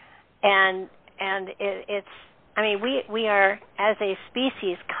where. And it's, I mean, we are, as a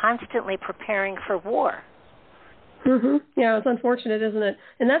species, constantly preparing for war. Yeah, it's unfortunate, isn't it?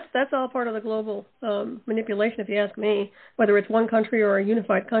 And that's all part of the global manipulation, if you ask me. Whether it's one country or a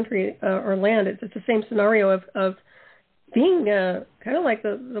unified country or land, it's the same scenario of being kind of like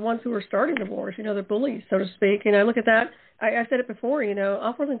the ones who are starting the wars, the bullies, so to speak. And I look at that. I said it before.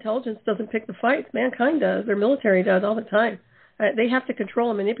 Off-world intelligence doesn't pick the fights. Mankind does. Their military does all the time. They have to control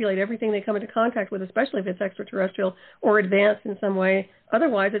and manipulate everything they come into contact with, especially if it's extraterrestrial or advanced in some way.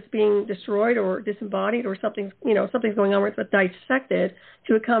 Otherwise, it's being destroyed or disembodied, or something's going on where it's dissected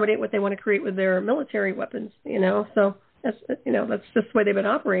to accommodate what they want to create with their military weapons. So that's just the way they've been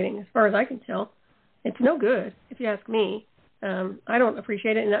operating, as far as I can tell. It's no good, if you ask me. I don't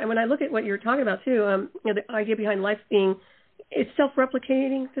appreciate it. And when I look at what you're talking about too, the idea behind life being, it's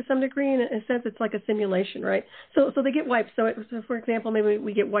self-replicating to some degree. In a sense, it's like a simulation, right? So they get wiped. So for example, maybe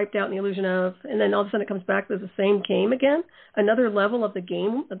we get wiped out in the illusion of, and then all of a sudden it comes back to the same game again, another level of the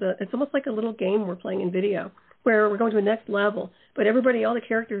game. It's almost like a little game we're playing in video, where we're going to a next level. But all the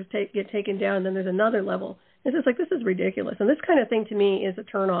characters get taken down, and then there's another level. It's just like, this is ridiculous. And this kind of thing to me is a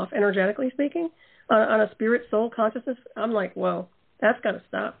turn-off, energetically speaking. On a spirit, soul, consciousness, I'm like, whoa, that's got to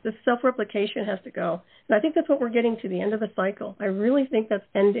stop. This self-replication has to go. And I think that's what we're getting to, the end of the cycle. I really think that's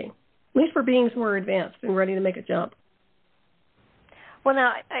ending, at least for beings who are advanced and ready to make a jump. Well,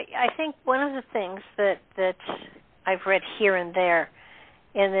 now, I think one of the things that I've read here and there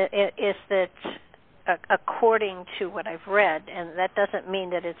is that, according to what I've read, and that doesn't mean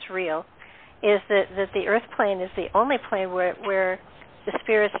that it's real, is that the Earth plane is the only plane where the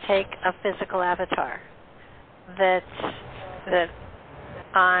spirits take a physical avatar. That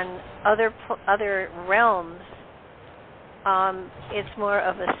on other realms, it's more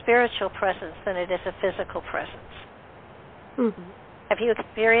of a spiritual presence than it is a physical presence. Mm-hmm. Have you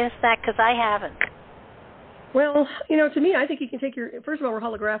experienced that? Because I haven't. Well, to me, I think you can take first of all, we're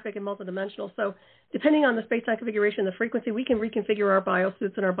holographic and multidimensional. So depending on the space-time configuration, the frequency, we can reconfigure our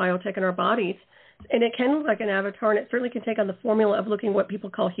biosuits and our biotech and our bodies. And it can look like an avatar, and it certainly can take on the formula of looking what people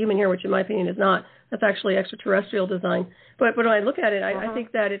call human here, which in my opinion is not. That's actually extraterrestrial design. But when I look at it, I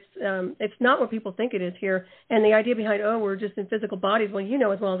think that it's not what people think it is here. And the idea behind, we're just in physical bodies, well, you know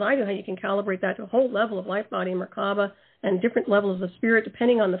as well as I do how you can calibrate that to a whole level of life body, Merkaba, and different levels of spirit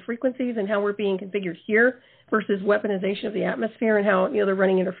depending on the frequencies and how we're being configured here versus weaponization of the atmosphere and how they're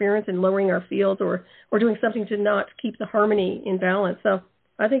running interference and lowering our fields or doing something to not keep the harmony in balance. So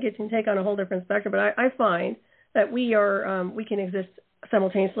I think it can take on a whole different spectrum. But I find that we can exist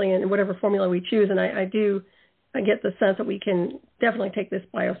simultaneously in whatever formula we choose, and I get the sense that we can definitely take this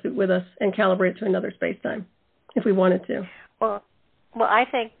biosuit with us and calibrate it to another space-time if we wanted to. Well, I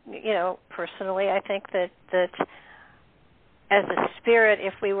think, personally, I think that as a spirit,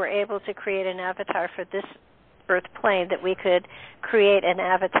 if we were able to create an avatar for this Earth plane, that we could create an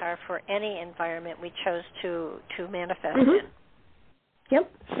avatar for any environment we chose to manifest in.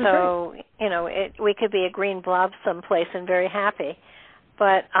 Yep. So, we could be a green blob someplace and very happy.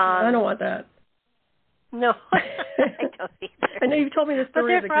 But I don't want that. No, I don't either. I know you've told me the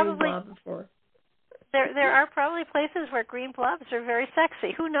story of the green blob before. There are probably places where green blobs are very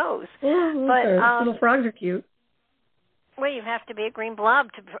sexy. Who knows? Yeah, but little frogs are cute. Well, you have to be a green blob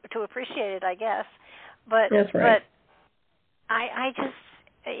to appreciate it, I guess. But that's right. But I just,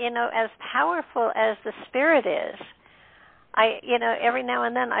 as powerful as the spirit is, every now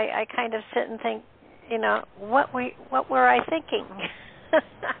and then I kind of sit and think, what were I thinking?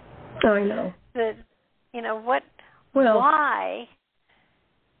 I know. Why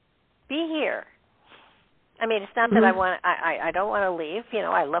be here? I mean, it's not that I don't want to leave.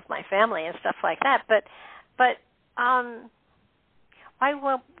 I love my family and stuff like that. But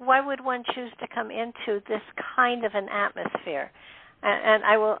why would one choose to come into this kind of an atmosphere? And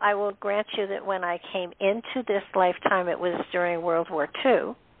I will grant you that when I came into this lifetime, it was during World War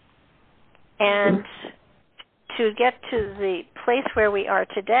II. And to get to the place where we are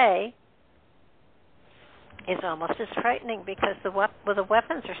today is almost as frightening because the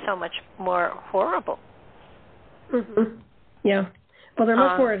weapons are so much more horrible. Mm-hmm. Yeah. Well, they're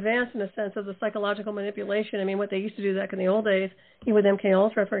much more advanced in the sense of the psychological manipulation. I mean, what they used to do back in the old days, even with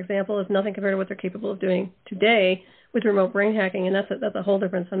MKUltra, for example, is nothing compared to what they're capable of doing today with remote brain hacking, and that's a whole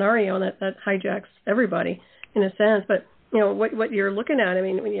different scenario, and that hijacks everybody in a sense. But what you're looking at, I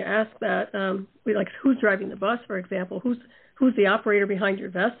mean, when you ask that, like who's driving the bus, for example, who's the operator behind your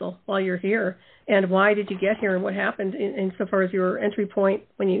vessel while you're here, and why did you get here, and what happened insofar as your entry point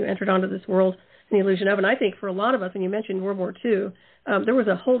when you entered onto this world in the illusion of. And I think for a lot of us, when you mentioned World War II, there was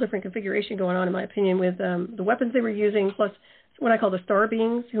a whole different configuration going on, in my opinion, with the weapons they were using, plus what I call the star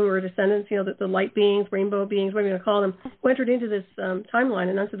beings, who are descendants, the light beings, rainbow beings, whatever you want to call them, who entered into this timeline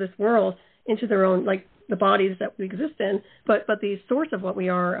and onto this world, into their own, like the bodies that we exist in, but the source of what we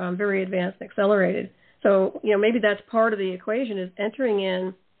are very advanced and accelerated. So, maybe that's part of the equation, is entering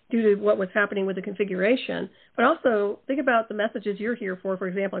in due to what was happening with the configuration. But also think about the messages you're here for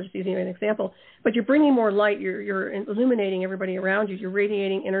example, I'm just using an example, but you're bringing more light, you're illuminating everybody around you, you're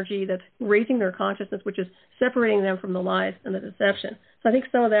radiating energy that's raising their consciousness, which is separating them from the lies and the deception. So I think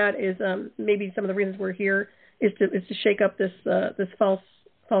some of that is maybe some of the reasons we're here is to shake up this false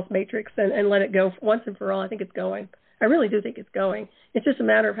matrix and let it go once and for all. I think it's going. I really do think it's going. It's just a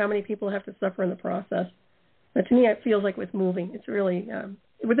matter of how many people have to suffer in the process. But to me, it feels like it's moving. It's really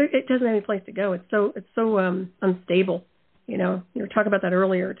it doesn't have any place to go. It's so unstable. You were talking about that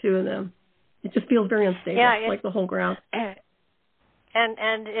earlier too, and it just feels very unstable, like the whole ground. And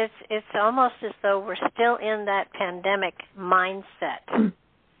it's almost as though we're still in that pandemic mindset.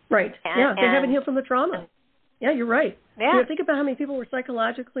 Right. They haven't healed from the trauma. Yeah, you're right. Yeah. Think about how many people were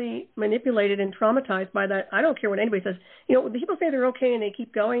psychologically manipulated and traumatized by that. I don't care what anybody says. When people say they're okay and they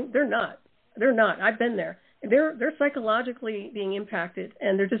keep going, they're not. They're not. I've been there. They're psychologically being impacted,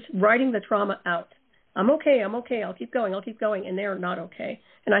 and they're just riding the trauma out. I'm okay, I'll keep going, and they're not okay.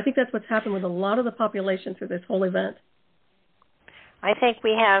 And I think that's what's happened with a lot of the population through this whole event. I think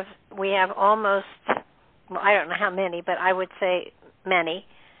we have almost, I don't know how many, but I would say many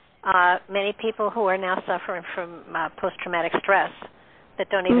people who are now suffering from post-traumatic stress that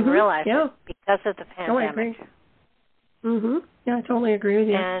don't even realize it because of the pandemic. Oh, I agree. Yeah, I totally agree with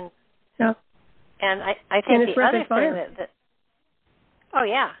you. And I think the other thing that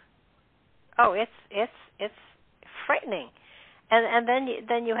it's frightening, and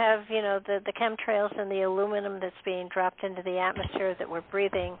then you have the chemtrails and the aluminum that's being dropped into the atmosphere that we're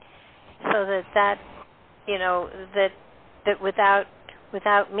breathing, so that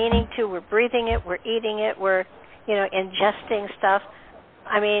without meaning to, we're breathing it, we're eating it, we're ingesting stuff.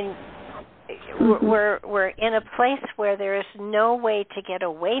 I mean, we're in a place where there is no way to get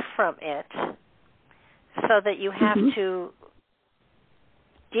away from it, so that you have to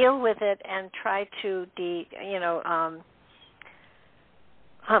deal with it and try to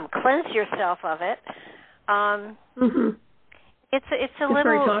cleanse yourself of it. It's a little,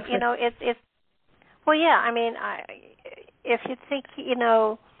 very toxic. it's well, yeah. I mean, if you think,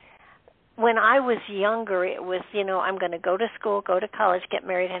 when I was younger, it was, I'm going to go to school, go to college, get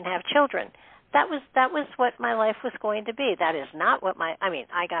married, and have children. That was what my life was going to be. That is not what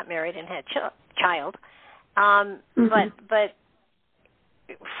I got married and had child. But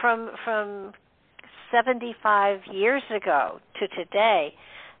from 75 years ago to today,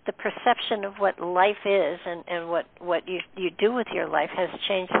 the perception of what life is and what you do with your life has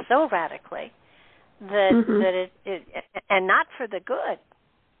changed so radically that it and not for the good.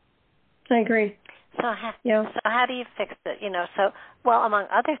 I agree. So how do you fix it? Well, among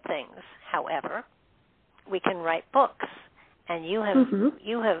other things, however, we can write books, and you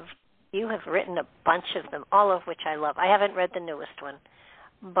have written a bunch of them, all of which I love. I haven't read the newest one,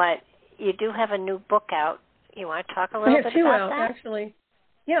 but you do have a new book out. You want to talk a little bit about that? I have two out, actually.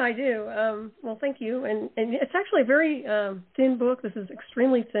 Yeah, I do. Well, thank you. And it's actually a very thin book. This is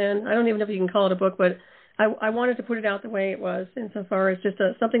extremely thin. I don't even know if you can call it a book, but I wanted to put it out the way it was, insofar as just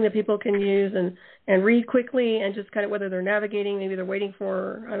something that people can use and read quickly, and just kind of whether they're navigating, maybe they're waiting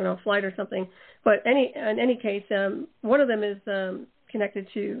for, a flight or something. But in any case, one of them is connected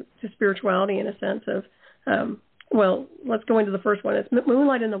to spirituality in a sense of, well, let's go into the first one. It's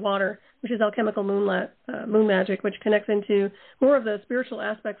Moonlight in the Water, which is alchemical moon magic, which connects into more of the spiritual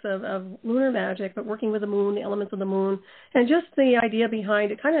aspects of lunar magic, but working with the moon, the elements of the moon, and just the idea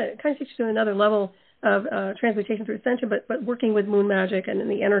behind it kind of takes you to another level of transmutation through ascension, but working with moon magic and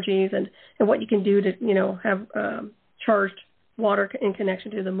the energies and what you can do to, have charged water in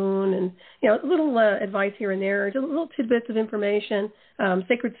connection to the moon, and, a little advice here and there, just little tidbits of information.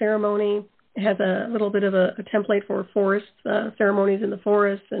 Sacred ceremony has a little bit of a template for forest ceremonies in the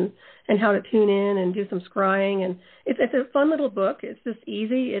forest and how to tune in and do some scrying. And it's a fun little book. It's just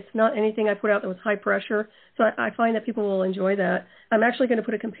easy. It's not anything I put out that was high pressure. So I find that people will enjoy that. I'm actually going to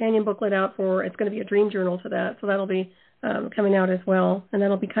put a companion booklet out it's going to be a dream journal to that. So that'll be coming out as well. And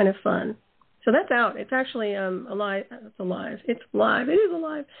that'll be kind of fun. So that's out. It's actually alive. It's alive. It's live. It is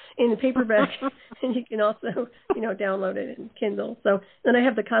alive in paperback, and you can also, download it in Kindle. So then I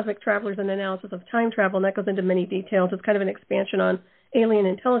have the Cosmic Travelers and Analysis of Time Travel, and that goes into many details. It's kind of an expansion on alien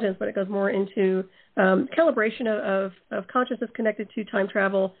intelligence, but it goes more into calibration of consciousness connected to time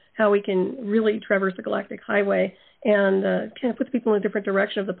travel, how we can really traverse the galactic highway, and kind of puts people in a different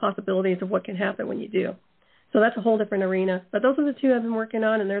direction of the possibilities of what can happen when you do. So that's a whole different arena. But those are the two I've been working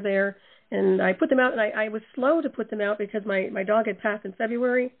on, and they're there. And I put them out, and I was slow to put them out because my dog had passed in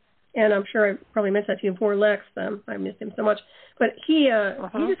February, And I'm sure I probably mentioned that to you before, Lex. I missed him so much. But he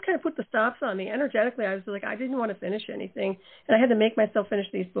just kind of put the stops on me. Energetically, I was like, I didn't want to finish anything. And I had to make myself finish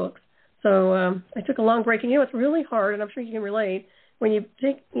these books. So I took a long break. And, it's really hard, and I'm sure you can relate, when you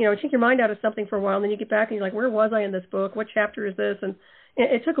take your mind out of something for a while, and then you get back and you're like, where was I in this book? What chapter is this? And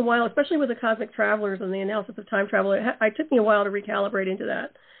it took a while, especially with the Cosmic Travelers and the analysis of time travel. It took me a while to recalibrate into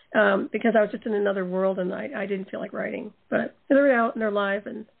that. Because I was just in another world and I didn't feel like writing. But they're out and they're live,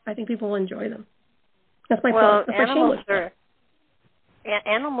 and I think people will enjoy them. That's my thought.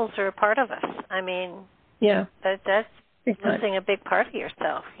 Animals are a part of us. I mean, yeah, that's losing a big part of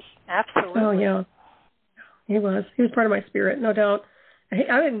yourself. Absolutely. Oh, yeah. He was part of my spirit, no doubt.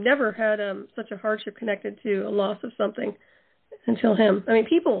 I had never had such a hardship connected to a loss of something until him. I mean,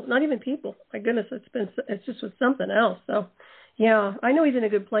 people, not even people. My goodness, it's just with something else. So, yeah, I know he's in a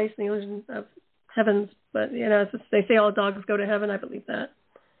good place in the illusion of heavens, but they say all dogs go to heaven. I believe that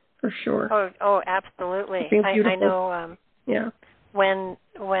for sure. Oh, absolutely. I know. Yeah. When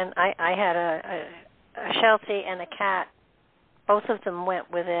I had a Sheltie and a cat, both of them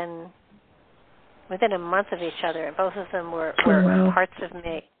went within a month of each other, and both of them were parts of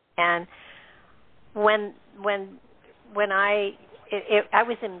me. And when I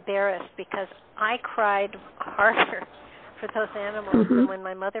was embarrassed because I cried harder for those animals than when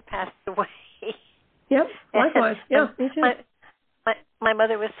my mother passed away. Yep, likewise. Yeah, me too. My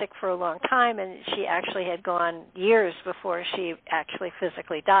mother was sick for a long time, and she actually had gone years before she actually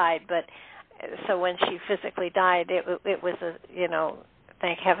physically died. But so when she physically died, it was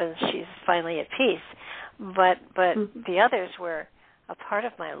thank heavens she's finally at peace. But the others were a part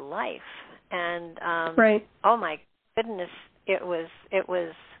of my life, and right. Oh my goodness, it was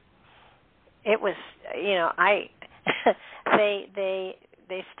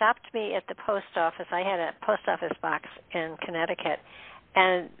they stopped me at the post office. I had a post office box in Connecticut,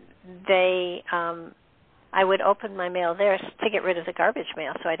 and I would open my mail there to get rid of the garbage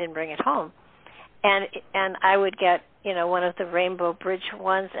mail, so I didn't bring it home. And I would get one of the Rainbow Bridge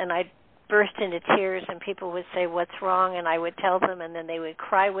ones, and I'd burst into tears, and people would say, "What's wrong?" And I would tell them, and then they would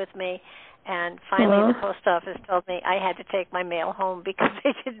cry with me. And finally, the post office told me I had to take my mail home because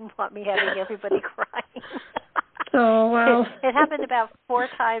they didn't want me having everybody crying. Oh, wow. It happened about 4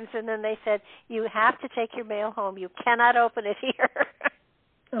 times, and then they said, you have to take your mail home. You cannot open it here.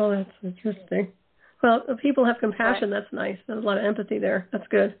 Oh, that's interesting. Well, if people have compassion, that's nice. There's a lot of empathy there. That's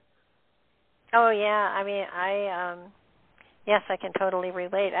good. Oh, yeah. I mean, yes, I can totally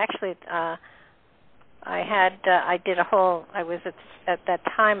relate. Actually, I did a whole, I was at that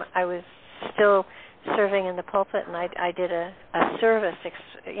time, I was still serving in the pulpit, and I did a service,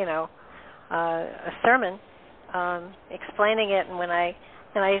 a sermon, explaining it. And when I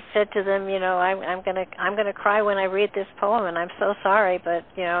said to them, I'm gonna cry when I read this poem, and I'm so sorry, but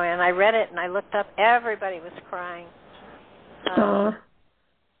and I read it and I looked up, everybody was crying.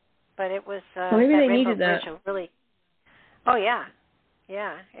 But it was well, maybe they needed that. Really. Oh yeah.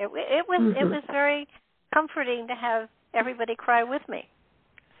 It was very comforting to have everybody cry with me.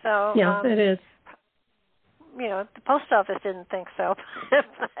 So yeah, it is. The post office didn't think so. But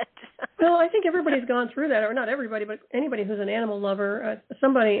well, I think everybody's gone through that, or not everybody, but anybody who's an animal lover.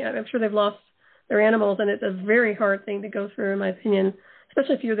 Somebody, I'm sure they've lost their animals, and it's a very hard thing to go through, in my opinion,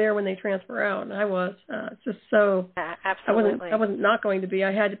 especially if you're there when they transfer out. And I was. It's just so. Absolutely. I wasn't not going to be.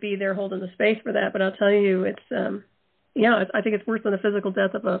 I had to be there holding the space for that. But I'll tell you, it's. I think it's worse than the physical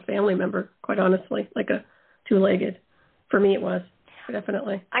death of a family member, quite honestly, like a two-legged. For me, it was,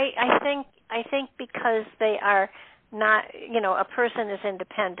 definitely. I think because they are not, a person is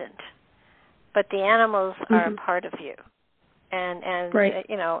independent, but the animals are a part of you. And right.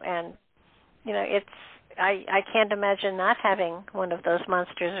 It's, I can't imagine not having one of those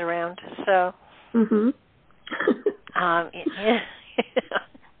monsters around. So,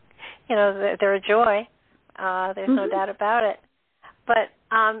 they're a joy. There's no doubt about it. But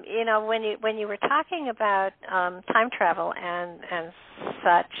when you were talking about time travel and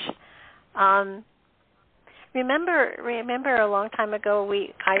such, remember a long time ago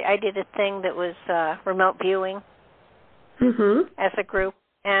I did a thing that was remote viewing as a group,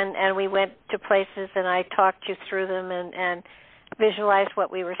 and we went to places and I talked you through them and visualized what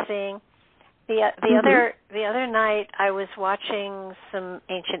we were seeing. The other night I was watching some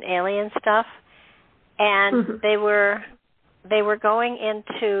Ancient Alien stuff. And they were going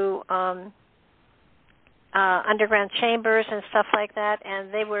into underground chambers and stuff like that,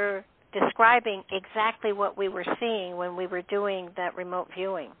 and they were describing exactly what we were seeing when we were doing that remote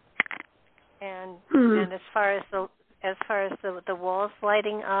viewing. And as far as the walls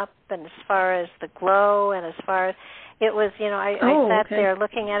lighting up, and as far as the glow, and as far as It was, I sat there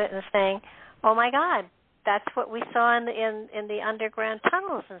looking at it and saying, "Oh my God, that's what we saw in the underground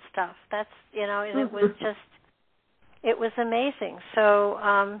tunnels and stuff." That's, and it was just, it was amazing. So,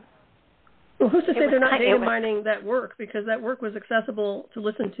 well, who's to say they're not data mining that work, because that work was accessible to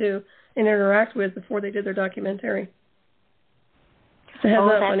listen to and interact with before they did their documentary. Just a heads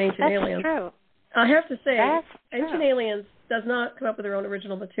up on Ancient Aliens. That's true. I have to say, Ancient Aliens does not come up with their own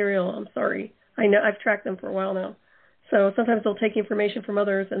original material. I'm sorry. I know, I've tracked them for a while now. So sometimes they'll take information from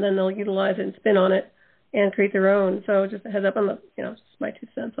others and then they'll utilize it and spin on it and create their own. So just a heads up on the, just my 2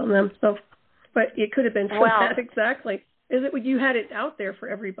 cents on them. So, but it could have been that exactly. Is it when you had it out there for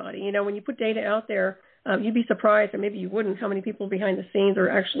everybody? When you put data out there, you'd be surprised, or maybe you wouldn't, how many people behind the scenes are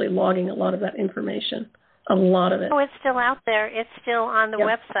actually logging a lot of that information. A lot of it. Oh, it's still out there. It's still on the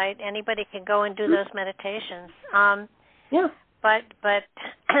website. Anybody can go and do those meditations. But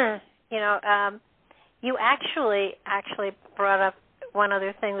you actually brought up one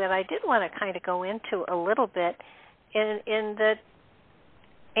other thing that I did want to kind of go into a little bit. In that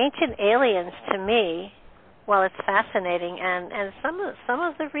Ancient Aliens, to me, while it's fascinating and some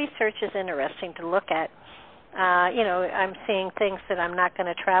of the research is interesting to look at. I'm seeing things that I'm not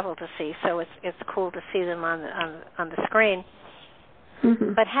going to travel to see, so it's cool to see them on the screen.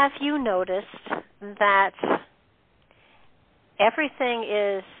 Mm-hmm. But have you noticed that everything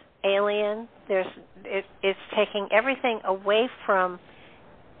is alien? It's taking everything away from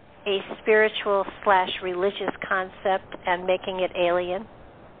a spiritual/religious concept and making it alien.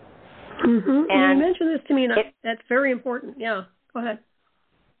 Mm-hmm. And you mentioned this to me, and that's very important. Yeah, go ahead.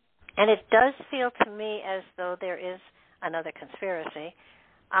 And it does feel to me as though there is another conspiracy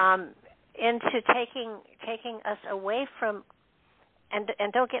into taking us away from, and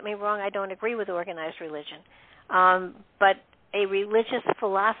don't get me wrong, I don't agree with organized religion, but a religious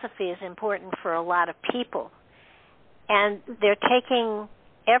philosophy is important for a lot of people. And they're taking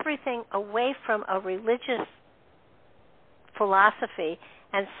everything away from a religious philosophy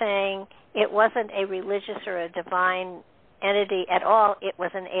and saying it wasn't a religious or a divine entity at all, it was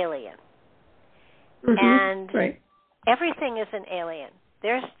an alien. And everything is an alien.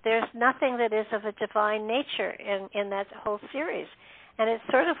 There's nothing that is of a divine nature in that whole series. And it's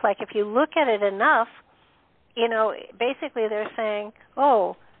sort of like, if you look at it enough, basically they're saying,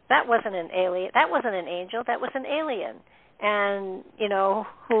 oh, that wasn't an alien, that wasn't an angel, that was an alien. And,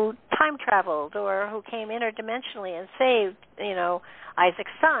 who time traveled or who came interdimensionally and saved,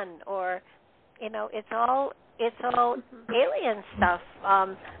 Isaac's son, or, it's all alien stuff.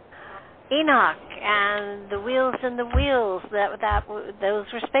 Enoch and the wheels and the wheels, those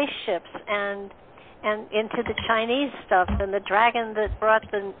were spaceships, and into the Chinese stuff, and the dragon that brought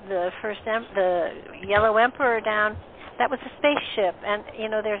the Yellow Emperor down, that was a spaceship. And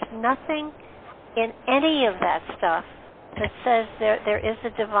there's nothing in any of that stuff that says there is a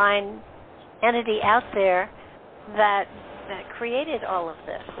divine entity out there that created all of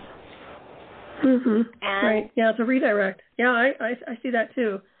this. Mm-hmm. Right. Yeah, it's a redirect. Yeah, I see that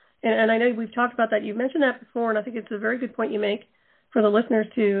too. And I know we've talked about that. You mentioned that before, and I think it's a very good point you make for the listeners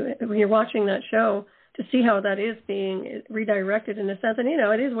to, when you're watching that show, to see how that is being redirected in a sense. And,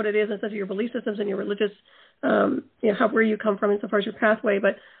 it is what it is in such of your belief systems and your religious, where you come from insofar as your pathway.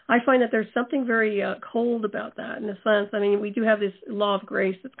 But I find that there's something very cold about that in a sense. I mean, we do have this law of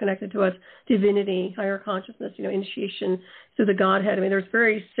grace that's connected to us, divinity, higher consciousness, initiation through the Godhead. I mean, there's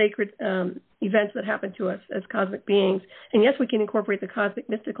very sacred events that happen to us as cosmic beings. And yes, we can incorporate the cosmic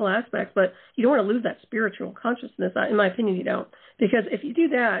mystical aspects, but you don't want to lose that spiritual consciousness. In my opinion, you don't. Because if you do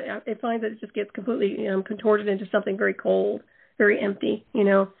that, I find that it just gets completely contorted into something very cold, very empty, a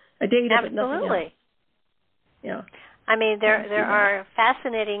data, but nothing else. Yeah. I mean, there are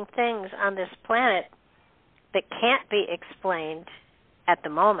fascinating things on this planet that can't be explained at the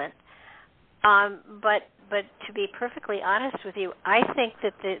moment. But to be perfectly honest with you, I think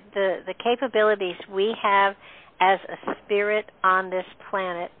that the capabilities we have as a spirit on this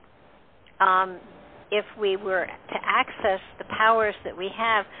planet, if we were to access the powers that we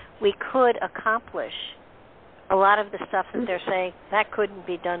have, we could accomplish a lot of the stuff that they're saying that couldn't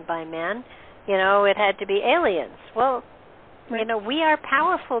be done by men. It had to be aliens. Well, we are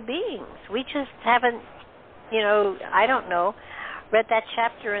powerful beings. We just haven't, I don't know, read that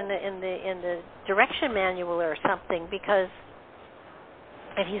chapter in the direction manual or something. Because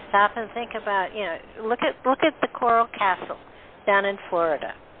if you stop and think about, look at the Coral Castle down in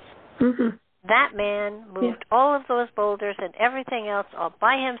Florida. Mm-hmm. That man moved all of those boulders and everything else all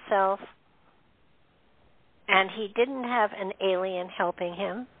by himself, and he didn't have an alien helping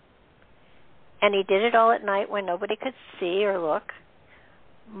him. And he did it all at night when nobody could see or look.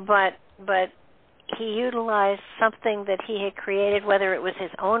 But he utilized something that he had created, whether it was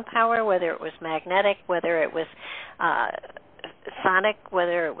his own power, whether it was magnetic, whether it was sonic,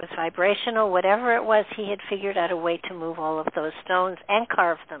 whether it was vibrational, whatever it was, he had figured out a way to move all of those stones and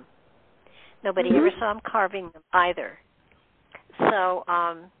carve them. Nobody ever saw him carving them either. So,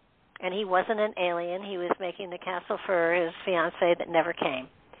 and he wasn't an alien. He was making the castle for his fiancée that never came.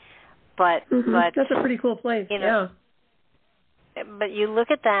 But that's a pretty cool place. You know, yeah. But you look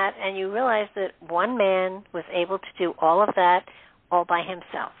at that and you realize that one man was able to do all of that all by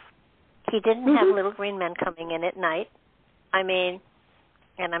himself. He didn't have little green men coming in at night. I mean,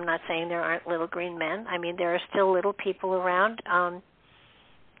 and I'm not saying there aren't little green men. I mean, there are still little people around.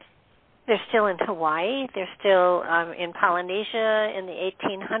 They're still in Hawaii. They're still in Polynesia in the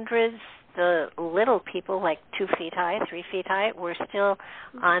 1800s. The little people, like 2 feet high, 3 feet high, were still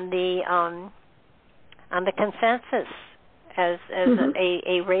on the consensus as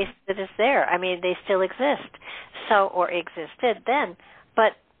a race that is there. I mean, they still exist, or existed then.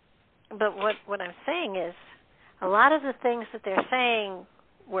 But what I'm saying is, a lot of the things that they're saying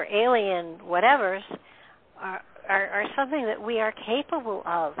were alien whatevers are something that we are capable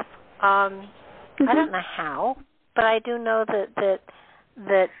of. I don't know how, but I do know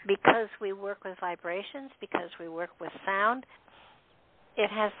that because we work with vibrations, because we work with sound, it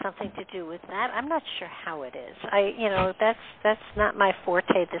has something to do with that. I'm not sure how it is. That's not my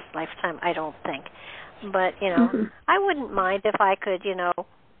forte this lifetime, I don't think. But, I wouldn't mind if I could,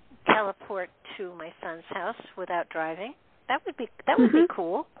 teleport to my son's house without driving. That would be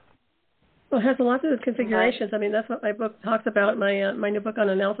cool. Well, it has a lot of configurations. I mean, that's what my book talks about, my new book on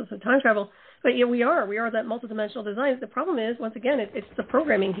analysis of time travel. But yeah, we are that multidimensional design. The problem is, once again, it's the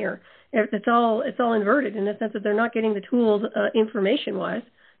programming here. It's all inverted in the sense that they're not getting the tools, information-wise,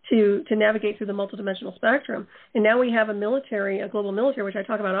 to navigate through the multidimensional spectrum. And now we have a global military, which I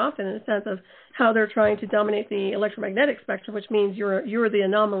talk about often, in the sense of how they're trying to dominate the electromagnetic spectrum, which means you're the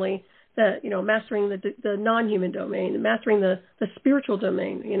anomaly. That, mastering the non-human domain, mastering the spiritual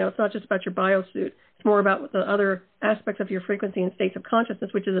domain. It's not just about your biosuit. It's more about the other aspects of your frequency and states of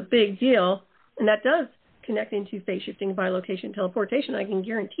consciousness, which is a big deal. And that does connect into phase shifting, bilocation, teleportation. I can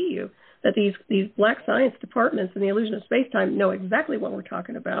guarantee you that these black science departments in the illusion of space-time know exactly what we're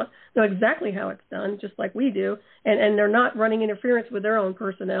talking about, know exactly how it's done, just like we do, and they're not running interference with their own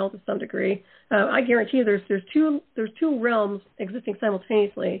personnel to some degree. I guarantee you there's two realms existing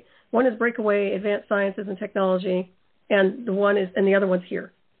simultaneously. One is breakaway advanced sciences and technology, and the other one's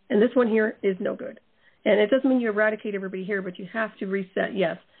here. And this one here is no good. And it doesn't mean you eradicate everybody here, but you have to reset,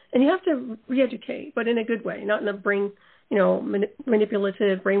 yes. And you have to re-educate, but in a good way, not in a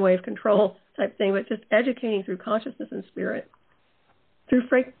manipulative brainwave control type thing, but just educating through consciousness and spirit, through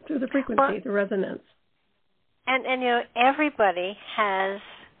the frequency, the resonance. And everybody has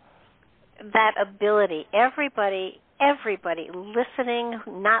that ability. Everybody, listening,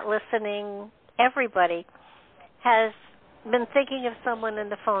 not listening, everybody has been thinking of someone and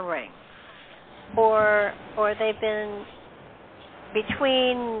the phone rang, or they've been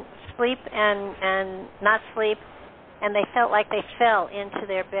between sleep and not sleep, and they felt like they fell into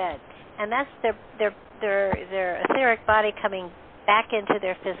their bed, and that's their etheric body coming back into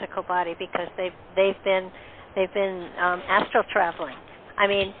their physical body because they've been astral traveling. I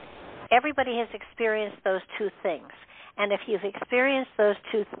mean, everybody has experienced those two things. And if you've experienced those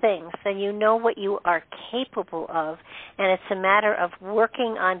two things, then you know what you are capable of, and it's a matter of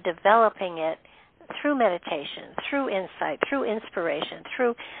working on developing it through meditation, through insight, through inspiration,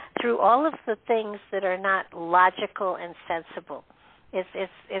 through all of the things that are not logical and sensible.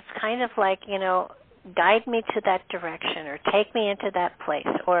 It's kind of like, guide me to that direction, or take me into that place,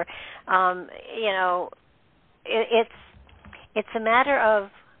 or it's a matter of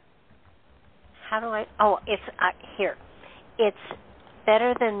here. It's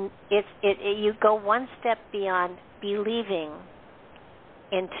better than you go one step beyond believing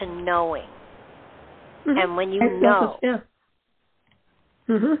into knowing. Mm-hmm. And when you know,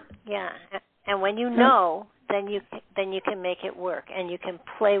 and when you know, then you can make it work, and you can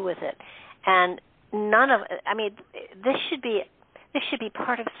play with it. And this should be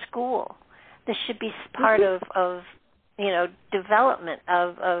part of school. This should be part of development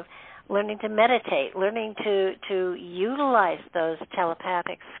of learning to meditate, learning to utilize those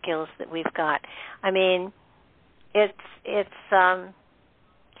telepathic skills that we've got. I mean, it's an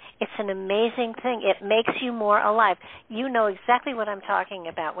amazing thing. It makes you more alive. You know exactly what I'm talking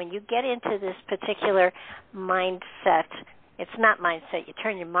about. When you get into this particular mindset, it's not mindset. You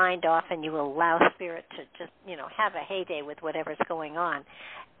turn your mind off and you allow spirit to just, have a heyday with whatever's going on.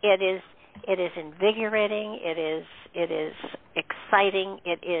 It is invigorating. It is exciting.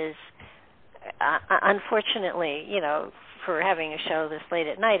 It is unfortunately, for having a show this late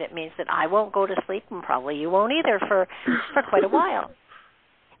at night, it means that I won't go to sleep, and probably you won't either for quite a while,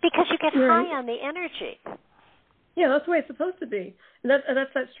 because you get high on the energy. Yeah, that's the way it's supposed to be. And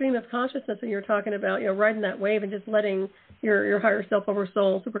that's that stream of consciousness that you're talking about, riding that wave and just letting your higher self over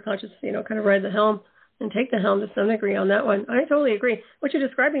soul, superconscious, kind of ride the helm and take the helm to some degree on that one. I totally agree. What you're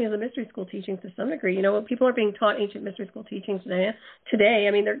describing is a mystery school teachings to some degree. People are being taught ancient mystery school teachings today.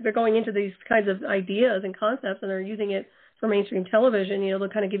 I mean, they're going into these kinds of ideas and concepts, and they're using it for mainstream television. They'll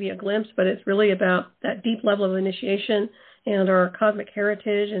kind of give you a glimpse, but it's really about that deep level of initiation and our cosmic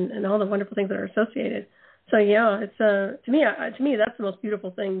heritage and all the wonderful things that are associated. So yeah, it's to me that's the most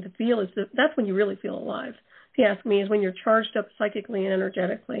beautiful thing to feel. That's when you really feel alive. If you ask me, is when you're charged up psychically and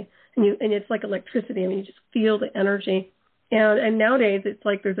energetically, and it's like electricity. I mean, you just feel the energy. And nowadays it's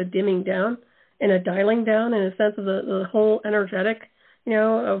like there's a dimming down and a dialing down in a sense of the whole energetic,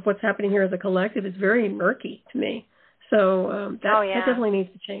 of what's happening here as a collective. It's very murky to me. So that definitely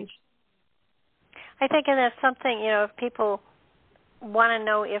needs to change. I think that's something, if people want to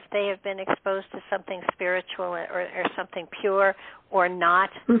know if they have been exposed to something spiritual or something pure or not,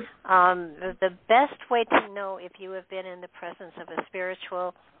 the best way to know if you have been in the presence of a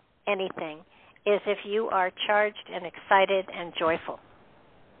spiritual anything is if you are charged and excited and joyful.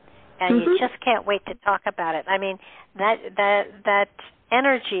 And you just can't wait to talk about it. I mean, that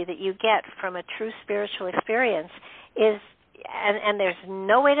energy that you get from a true spiritual experience is, and there's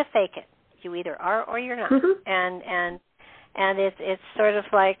no way to fake it. You either are or you're not. And it's sort of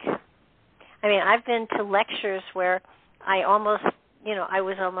like, I mean, I've been to lectures where I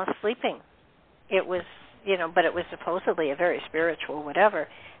was almost sleeping. It was, but it was supposedly a very spiritual whatever,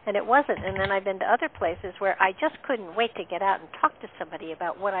 and it wasn't. And then I've been to other places where I just couldn't wait to get out and talk to somebody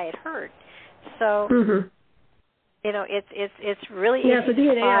about what I had heard. So, it's really it's a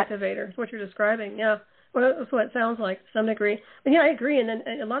DNA activator. It's what you're describing. Yeah. Well, that's what it sounds like to some degree. But yeah, I agree. And then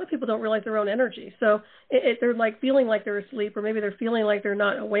a lot of people don't realize their own energy. So they're like feeling like they're asleep, or maybe they're feeling like they're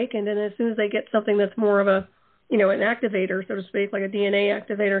not awakened. And as soon as they get something that's more of a, an activator, so to speak, like a DNA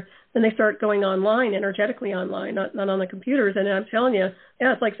activator, then they start going online, energetically online, not on the computers. And I'm telling you,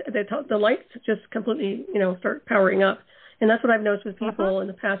 yeah, it's like the lights just completely, start powering up. And that's what I've noticed with people in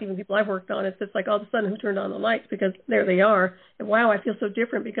the past, even people I've worked on. It's just like all of a sudden, who turned on the lights? Because there they are. And wow, I feel so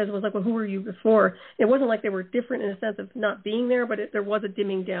different, because it was like, well, who were you before? It wasn't like they were different in a sense of not being there, but there was a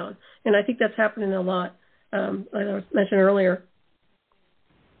dimming down. And I think that's happening a lot, as I was mentioned earlier.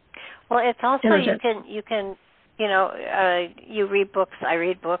 Well, it's also you can you read books. I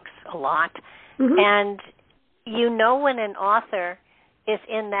read books a lot, and when an author is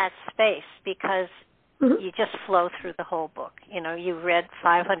in that space because you just flow through the whole book. You read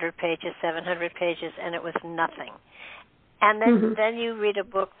 500 pages, 700 pages, and it was nothing. And then you read a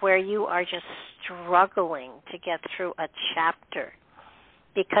book where you are just struggling to get through a chapter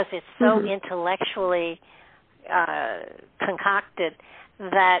because it's so intellectually concocted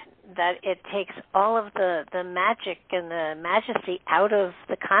that it takes all of the magic and the majesty out of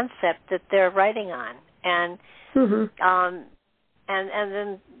the concept that they're writing on. And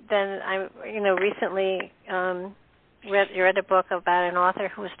and then I recently read a book about an author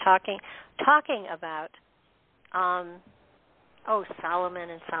who was talking about Solomon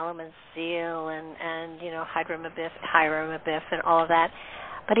and Solomon's seal and Hiram Abiff and all of that.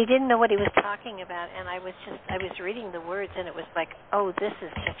 But he didn't know what he was talking about, and I was reading the words, and it was like, oh, this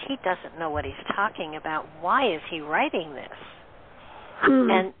is just, he doesn't know what he's talking about. Why is he writing this?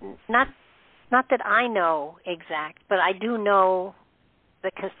 And not that I know exact, but I do know the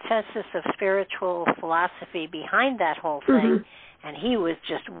consensus of spiritual philosophy behind that whole thing, and he was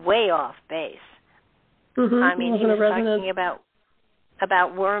just way off base. I mean, he was talking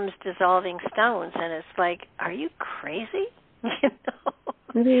about worms dissolving stones, and it's like, are you crazy?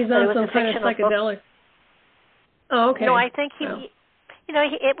 Maybe he's on some kind of psychedelic. Book. Oh, okay. No, I think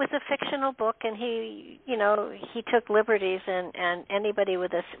it was a fictional book, and he took liberties, and anybody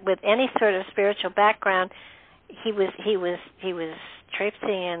with any sort of spiritual background, he was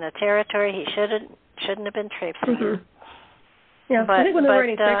traipsing in the territory he shouldn't have been traipsing. Yeah, but I think when they're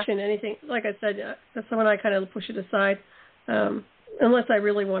writing fiction, anything, like I said, that's when I kind of push it aside. Unless I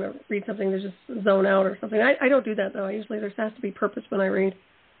really want to read something to just zone out or something. I don't do that, though. There has to be purpose when I read.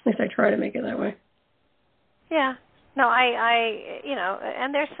 At least I try to make it that way. Yeah. No,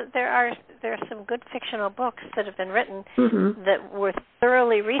 and there are some good fictional books that have been written that were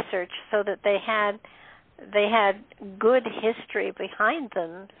thoroughly researched, so that they had good history behind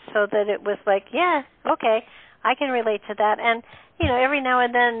them, so that it was like, yeah, okay, I can relate to that. And, every now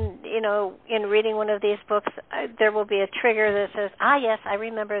and then, in reading one of these books, there will be a trigger that says, yes, I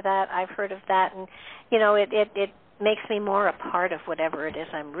remember that, I've heard of that, and, it makes me more a part of whatever it is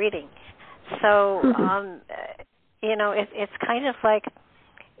I'm reading. So, it's kind of like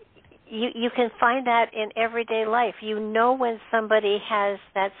you can find that in everyday life. When somebody has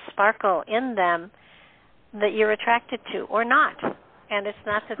that sparkle in them that you're attracted to or not. And it's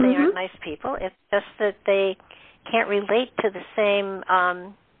not that they aren't nice people. It's just that they can't relate to the same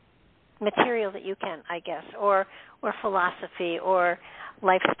material that you can, I guess, or philosophy or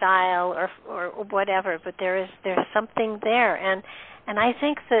lifestyle or whatever. But there's something there. And I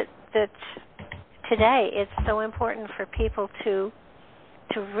think that today it's so important for people to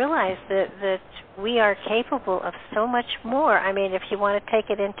realize that we are capable of so much more. I mean, if you want to take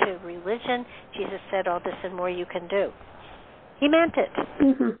it into religion, Jesus said, all this and more you can do. He meant it.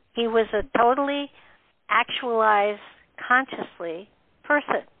 Mm-hmm. He was a totally actualized, consciously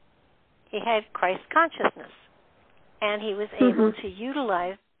person. He had Christ consciousness, and he was able to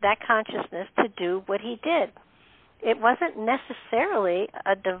utilize that consciousness to do what he did. It wasn't necessarily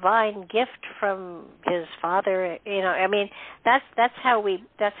a divine gift from his father. I mean, that's how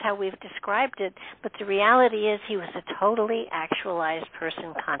we've described it. But the reality is, he was a totally actualized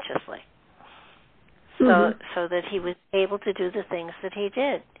person consciously. So that he was able to do the things that he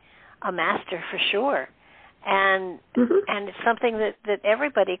did, a master for sure, and it's something that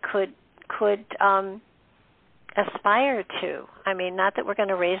everybody could aspire to. I mean, not that we're going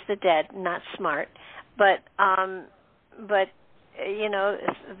to raise the dead, not smart, but the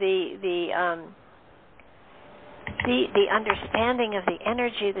understanding of the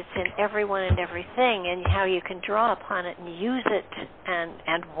energy that's in everyone and everything, and how you can draw upon it and use it,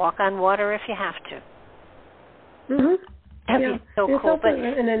 and walk on water if you have to. That'd be so it's cool. But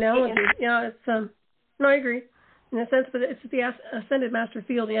an analogy. It's no, I agree in a sense, but it's the ascended master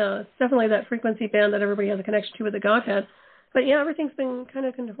field. Yeah, it's definitely that frequency band that everybody has a connection to with the Godhead. But everything's been kind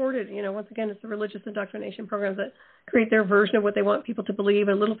of contorted. Once again, it's the religious indoctrination programs that create their version of what they want people to believe.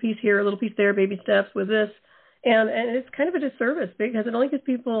 A little piece here, a little piece there, baby steps with this, and it's kind of a disservice because it only gives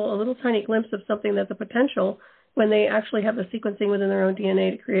people a little tiny glimpse of something that's a potential when they actually have the sequencing within their own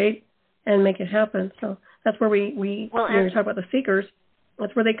DNA to create and make it happen. So that's where we talk about the seekers.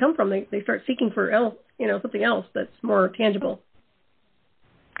 That's where they come from. They start seeking for something else that's more tangible.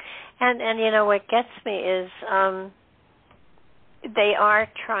 And what gets me is they are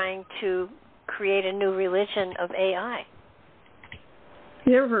trying to create a new religion of AI.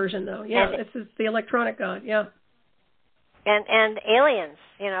 Their version, though, it's the electronic god, And aliens,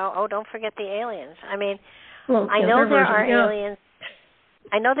 don't forget the aliens. I mean, I know there are aliens.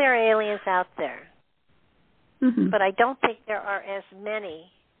 I know there are aliens out there, but I don't think there are as many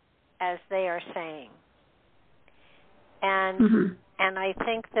as they are saying. And I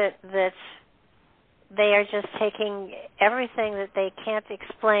think that they are just taking everything that they can't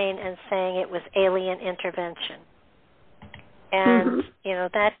explain and saying it was alien intervention. And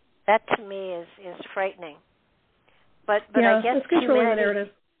that to me is frightening. But I guess it's controlling the narrative.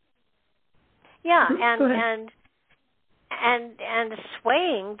 Yeah, and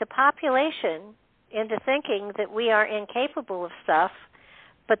swaying the population into thinking that we are incapable of stuff,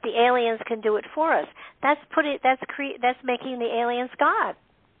 but the aliens can do it for us. That's making the aliens God.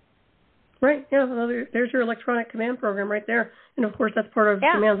 Right. Yeah. Well, there's your electronic command program right there, and of course that's part of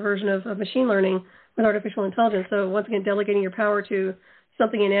command's version of machine learning with artificial intelligence. So once again, delegating your power to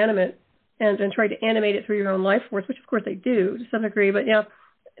something inanimate and try to animate it through your own life force, which of course they do to some degree, but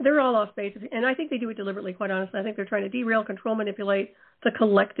they're all off base, and I think they do it deliberately, quite honestly. I think they're trying to derail, control, manipulate the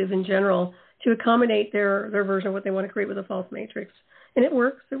collective in general to accommodate their version of what they want to create with a false matrix. And it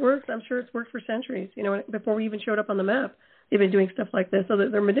works. I'm sure it's worked for centuries. Before we even showed up on the map, they've been doing stuff like this, so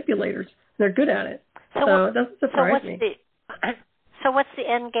that they're manipulators, and they're good at it. So it doesn't surprise me. So what's the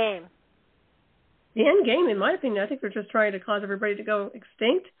end game? The end game, in my opinion, I think they're just trying to cause everybody to go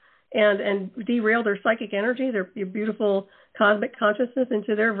extinct and derail their psychic energy, their beautiful cosmic consciousness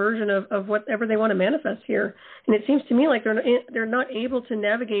into their version of whatever they want to manifest here. And it seems to me like they're not able to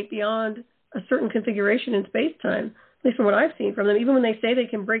navigate beyond a certain configuration in space-time, at least from what I've seen from them. Even when they say they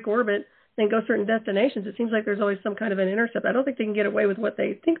can break orbit and go certain destinations, it seems like there's always some kind of an intercept. I don't think they can get away with what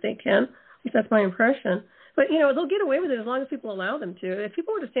they think they can. At least that's my impression. But, they'll get away with it as long as people allow them to. If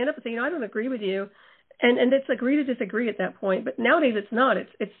people were to stand up and say, I don't agree with you, and it's agree to disagree at that point. But nowadays it's not.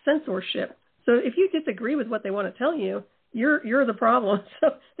 It's censorship. So if you disagree with what they want to tell you, you're the problem.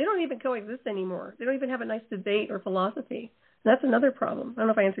 So they don't even coexist anymore. They don't even have a nice debate or philosophy. And that's another problem. I don't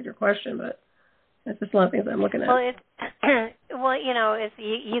know if I answered your question, but that's just a lot of things that I'm looking at. Well, you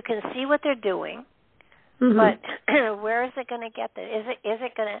can see what they're doing. But where is it going to get them? Is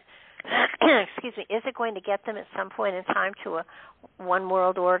it going to excuse me? Is it going to get them at some point in time to a one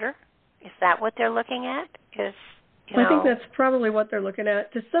world order? Is that what they're looking at? I think that's probably what they're looking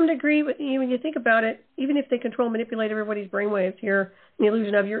at to some degree. But when you think about it, even if they control, manipulate everybody's brainwaves here, the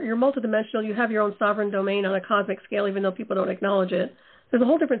illusion of you're multidimensional, you have your own sovereign domain on a cosmic scale, even though people don't acknowledge it. There's a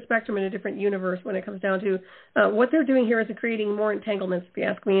whole different spectrum in a different universe when it comes down to what they're doing here is creating more entanglements, if you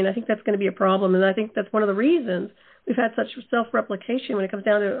ask me, and I think that's going to be a problem. And I think that's one of the reasons we've had such self-replication when it comes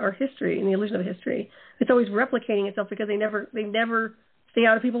down to our history and the illusion of history. It's always replicating itself because they never stay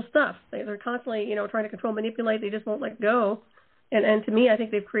out of people's stuff. They're constantly, trying to control, manipulate. They just won't let go. And to me, I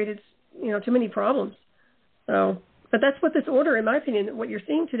think they've created, too many problems. So, but that's what this order, in my opinion, what you're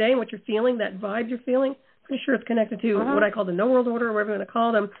seeing today and what you're feeling, that vibe you're feeling, pretty sure it's connected to what I call the No World Order, or whatever you want to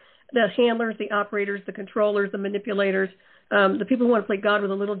call them, the handlers, the operators, the controllers, the manipulators, the people who want to play God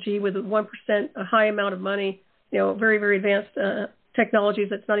with a little g, with 1%, a high amount of money, very, very advanced technologies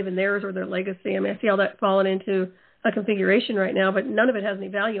that's not even theirs or their legacy. I mean, I see all that falling into a configuration right now, but none of it has any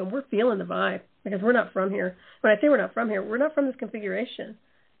value, and we're feeling the vibe because we're not from here. When I say we're not from here, we're not from this configuration,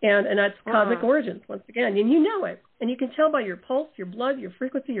 and that's cosmic origins, once again, and you know it, and you can tell by your pulse, your blood, your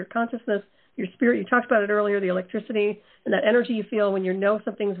frequency, your consciousness, your spirit. You talked about it earlier, the electricity and that energy you feel when you know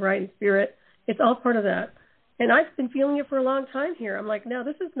something's right in spirit. It's all part of that. And I've been feeling it for a long time here. I'm like, no,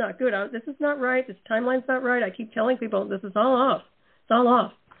 this is not good. This is not right. This timeline's not right. I keep telling people this is all off. It's all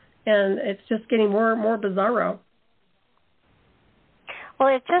off. And it's just getting more and more bizarro. Well,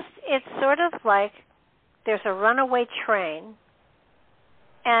 it's sort of like there's a runaway train,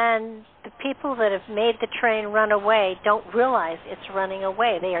 and the people that have made the train run away don't realize it's running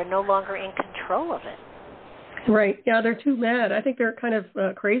away. They are no longer in control of it. Right. Yeah, they're too mad. I think they're kind of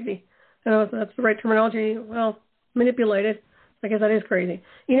crazy. I don't know if that's the right terminology. Well, manipulated. I guess that is crazy.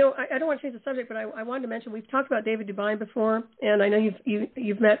 I don't want to change the subject, but I wanted to mention we've talked about David Devine before, and I know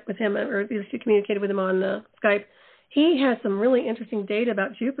you've met with him, or at least you communicated with him on Skype. He has some really interesting data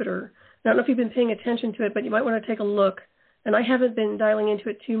about Jupiter. I don't know if you've been paying attention to it, but you might want to take a look. And I haven't been dialing into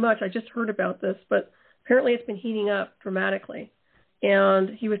it too much. I just heard about this, but apparently it's been heating up dramatically.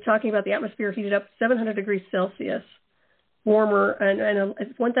 And he was talking about the atmosphere heated up 700 degrees Celsius, warmer, and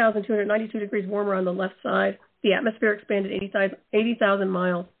it's 1,292 degrees warmer on the left side. The atmosphere expanded 80,000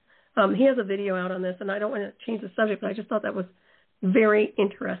 miles. He has a video out on this, and I don't want to change the subject, but I just thought that was very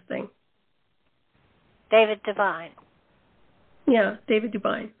interesting. David Devine. Yeah, David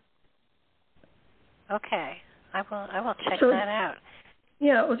Devine. Okay. I will check that out.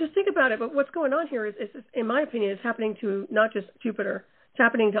 Yeah, well, just think about it. But what's going on here is, in my opinion, is happening to not just Jupiter. It's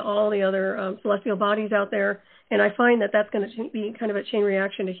happening to all the other celestial bodies out there. And I find that that's going to be kind of a chain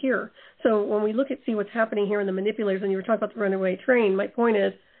reaction to here. So when we see what's happening here in the manipulators, and you were talking about the runaway train, my point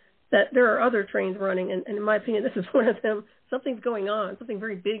is that there are other trains running. And in my opinion, this is one of them. Something's going on, something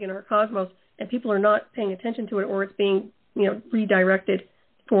very big in our cosmos, and people are not paying attention to it, or it's being redirected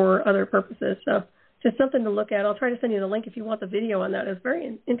for other purposes. So just something to look at. I'll try to send you the link if you want the video on that. It's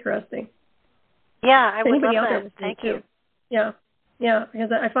very interesting. Yeah, I would love that. Thank you. Yeah, because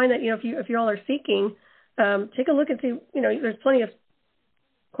I find that if you all are seeking, take a look and see. There's plenty of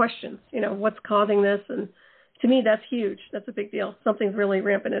questions. What's causing this, and to me, that's huge. That's a big deal. Something's really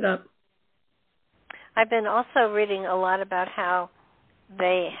ramping it up. I've been also reading a lot about how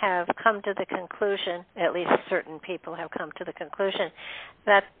they have come to the conclusion, at least certain people have come to the conclusion,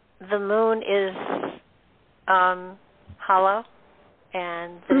 that the moon is hollow,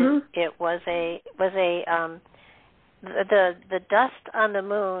 and it was the dust on the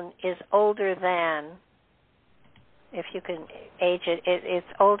moon is older than, if you can age it, it's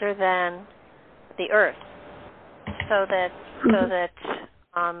older than the Earth, so that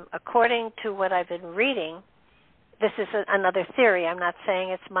according to what I've been reading, this is another theory. I'm not saying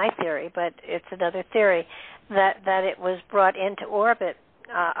it's my theory, but it's another theory that it was brought into orbit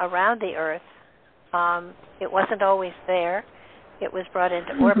around the Earth. It wasn't always there. It was brought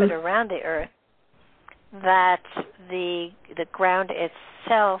into orbit around the Earth. That the ground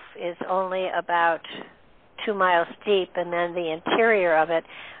itself is only about 2 miles deep, and then the interior of it,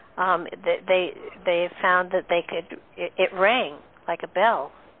 they found that it rang like a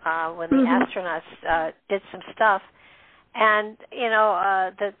bell when the astronauts did some stuff. And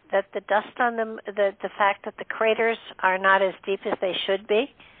that the dust on them, the fact that the craters are not as deep as they should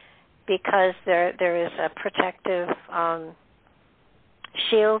be, because there is a protective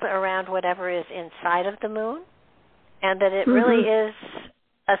shield around whatever is inside of the moon, and that it really is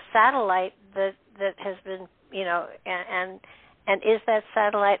a satellite that has been, and is that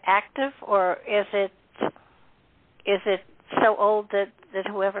satellite active, or is it so old that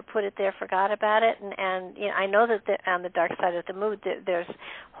whoever put it there forgot about it, and you know, I know that on the dark side of the moon there's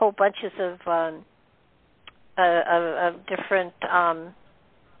whole bunches of different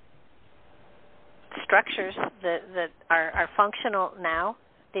structures that are functional now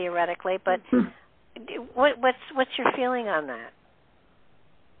theoretically, but what's your feeling on that?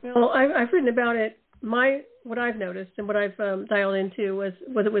 Well, I've written about it. What I've noticed and what I've dialed into was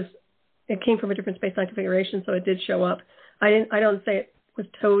it came from a different space-time configuration, so it did show up. I don't say it was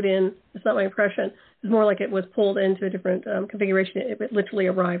towed in. It's not my impression. It's more like it was pulled into a different configuration. It literally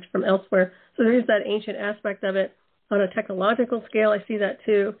arrived from elsewhere. So there is that ancient aspect of it. On a technological scale, I see that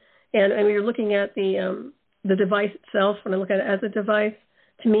too. And when you're looking at the device itself, when I look at it as a device,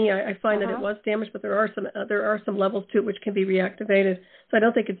 to me, I find that it was damaged, but there are some levels to it which can be reactivated. So I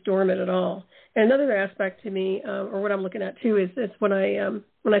don't think it's dormant at all. And another aspect to me, or what I'm looking at too, is when I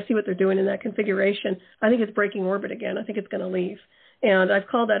see what they're doing in that configuration, I think it's breaking orbit again. I think it's going to leave. And I've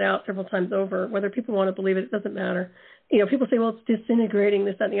called that out several times over. Whether people want to believe it, it doesn't matter. You know, people say, well, it's disintegrating,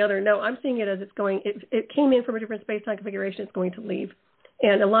 this, that, and the other. No, I'm seeing it as it's going. It came in from a different space-time configuration. It's going to leave.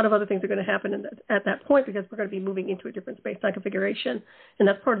 And a lot of other things are going to happen at that point because we're going to be moving into a different space-time configuration. And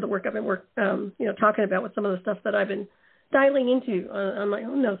that's part of the work I've been talking about with some of the stuff that I've been dialing into on my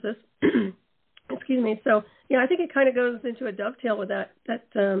own gnosis. Excuse me. So, yeah, I think it kind of goes into a dovetail with that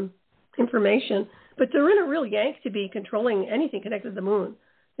information. But they're in a real yank to be controlling anything connected to the moon.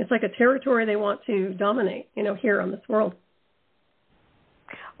 It's like a territory they want to dominate, here on this world.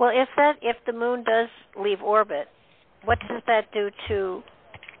 Well, if the moon does leave orbit, what does that do to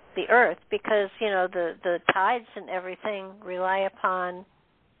the Earth? Because, the tides and everything rely upon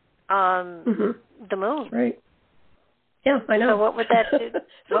the moon. Right. Yeah, I know. So what would that do?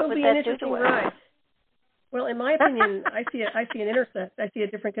 What would that do to us? Well, in my opinion, I see an intersect. I see a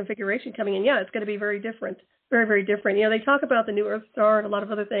different configuration coming in. Yeah, it's going to be very different, very, very different. They talk about the new Earth star and a lot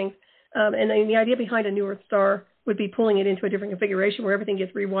of other things, and the idea behind a new Earth star would be pulling it into a different configuration where everything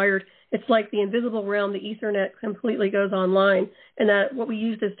gets rewired. It's like the invisible realm, the Ethernet completely goes online, and that what we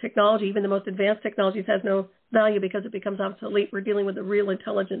use as technology, even the most advanced technologies, has no value because it becomes obsolete. We're dealing with a real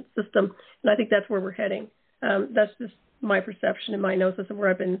intelligent system, and I think that's where we're heading. That's just my perception and my gnosis of where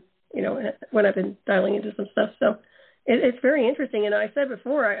I've been, when I've been dialing into some stuff. So it's very interesting. And I said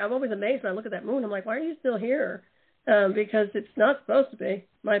before, I'm always amazed when I look at that moon. I'm like, why are you still here? Because it's not supposed to be, in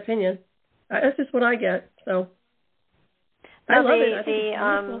my opinion. That's just what I get. So I love it. I think it's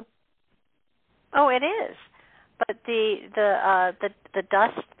beautiful. Oh, it is. But the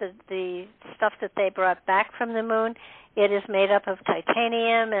dust, the stuff that they brought back from the moon, it is made up of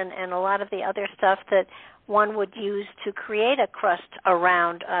titanium and a lot of the other stuff that one would use to create a crust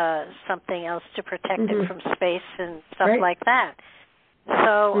around something else to protect it from space and stuff like that.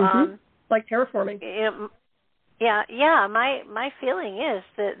 So, like terraforming. Yeah. My feeling is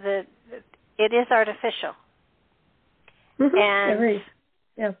that it is artificial, and agreed.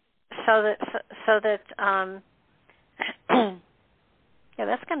 Yeah. So that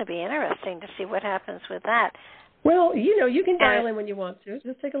that's going to be interesting to see what happens with that. Well, you can dial in when you want to.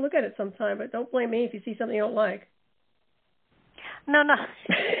 Just take a look at it sometime, but don't blame me if you see something you don't like. No.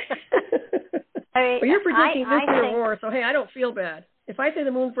 I mean, well, you're predicting nuclear war, so hey, I don't feel bad. If I say the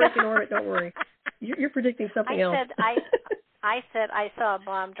moon's breaking orbit, don't worry. You're predicting something else. I said I saw a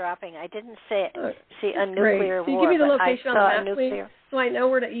bomb dropping. I didn't see a nuclear war. Can you give me the location on the map, please, so I know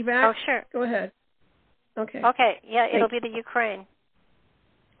where to evac? Oh, sure. Go ahead. Okay. Okay. Yeah, it'll be the Ukraine.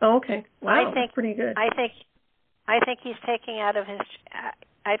 Oh, okay. Wow, that's pretty good. I think he's taking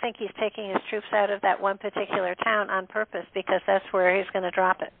his troops out of that one particular town on purpose because that's where he's going to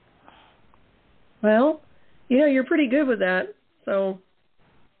drop it. Well, you're pretty good with that. So,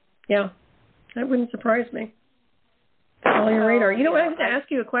 yeah, that wouldn't surprise me. On your radar. I have to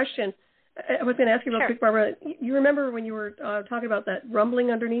ask you a question. I was going to ask you real quick, Barbara. You remember when you were talking about that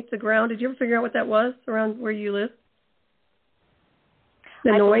rumbling underneath the ground? Did you ever figure out what that was around where you live?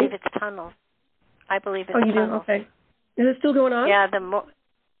 The noise? I believe it's tunnels. Oh, you tunnels. Do? Okay. Is it still going on? Yeah.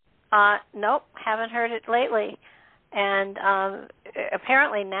 Nope, haven't heard it lately. And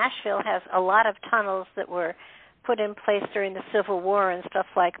apparently Nashville has a lot of tunnels that were put in place during the Civil War and stuff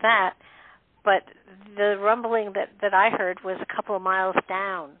like that. But the rumbling that I heard was a couple of miles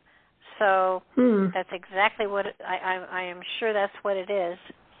down. So that's exactly what I am sure that's what it is.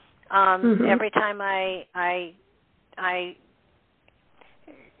 Every time it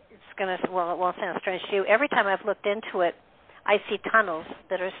won't sound strange to you. Every time I've looked into it, I see tunnels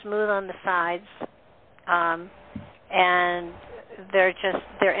that are smooth on the sides, and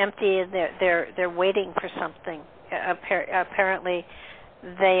they're empty and they're waiting for something. Apparently,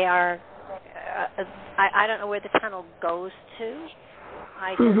 they are. I don't know where the tunnel goes to.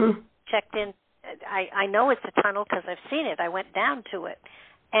 I just checked in. I know it's a tunnel because I've seen it. I went down to it,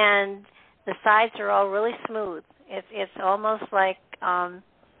 and the sides are all really smooth. It's almost like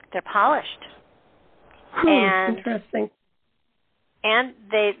they're polished. And interesting. And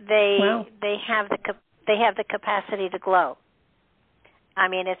they have the capacity to glow. I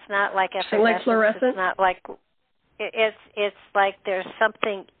mean, it's not like effervescence. Like fluorescent? It's not like it's like there's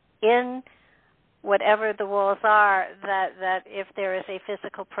something in whatever the walls are that if there is a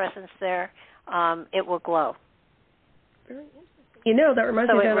physical presence there, it will glow. Very interesting. You know, that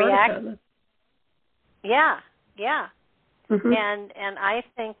reminds me of Antarctica. Yeah. Mm-hmm. And I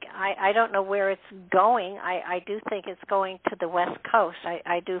think I don't know where it's going. I do think it's going to the west coast.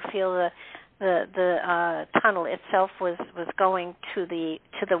 I do feel the tunnel itself was going to the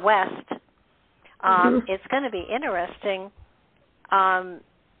west. It's going to be interesting to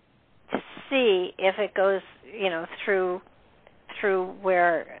see if it goes, through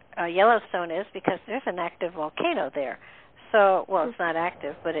where Yellowstone is, because there's an active volcano there. So, well, it's not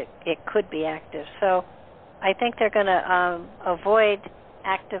active, but it could be active. So I think they're going to avoid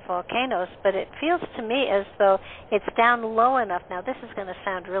active volcanoes, but it feels to me as though it's down low enough. Now, this is going to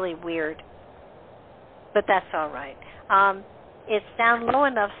sound really weird, but that's all right. It's down low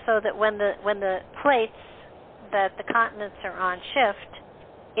enough so that when the plates that the continents are on shift,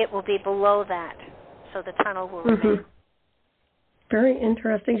 it will be below that, so the tunnel will remain. Very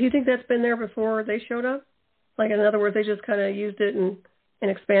interesting. Do you think that's been there before they showed up? Like, in other words, they just kind of used it and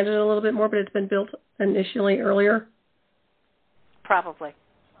expanded it a little bit more, but it's been built initially earlier? Probably.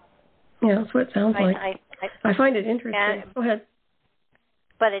 Yeah, that's what it sounds like. I find it interesting. Go ahead.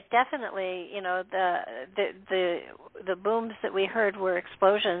 But it definitely, the booms that we heard were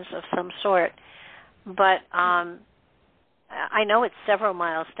explosions of some sort. But I know it's several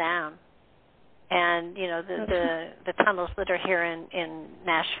miles down. And, the tunnels that are here in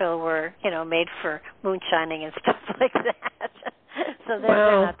Nashville were, made for moonshining and stuff like that. So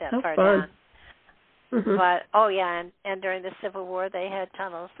they're not that far down. Mm-hmm. But, and during the Civil War, they had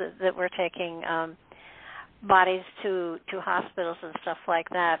tunnels that were taking bodies to hospitals and stuff like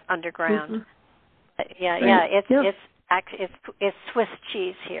that underground. It's Swiss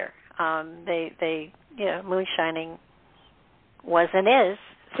cheese here. Moonshining was and is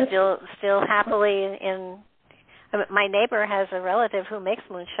still happily in. My neighbor has a relative who makes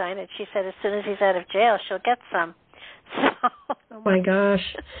moonshine, and she said as soon as he's out of jail, she'll get some. So. Oh my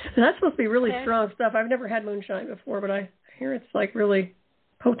gosh, that's supposed to be really strong stuff. I've never had moonshine before, but I hear it's like really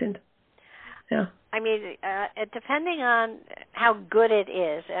potent. Yeah. I mean, depending on how good it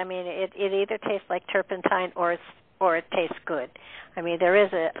is, I mean, it either tastes like turpentine or it tastes good. I mean, there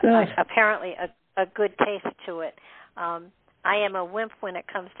is apparently a good taste to it. I am a wimp when it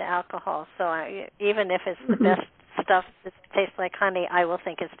comes to alcohol, so even if it's the best stuff that tastes like honey, I will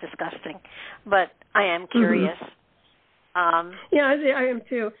think it's disgusting. But I am curious. Yeah, I am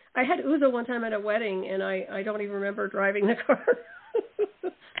too. I had ouzo one time at a wedding, and I don't even remember driving the car.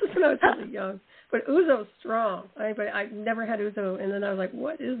 This when I was really young. But ouzo's strong. I've never had ouzo, and then I was like,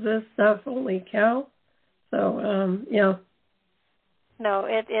 what is this stuff? Holy cow. So, yeah. No,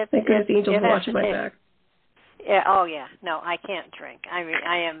 it's angels watching my back. Yeah. Oh, yeah. No, I can't drink. I mean,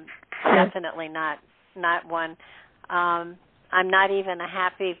 I am definitely not one. I'm not even a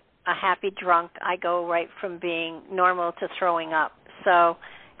happy drunk. I go right from being normal to throwing up. So,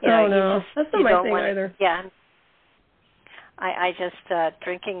 no, that's not my thing either. Yeah. I just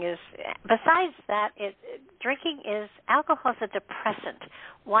drinking is. Besides that, alcohol is a depressant.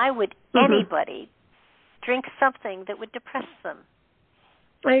 Why would anybody drink something that would depress them?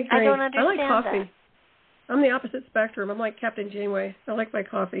 I agree. I don't understand I like coffee. that. I'm the opposite spectrum. I'm like Captain Janeway. I like my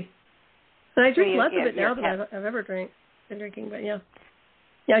coffee. And I drink less of it now than I've ever been drinking, but yeah.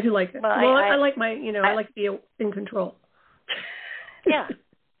 Yeah, I do like it. Well, I like my, I like to be in control. Yeah.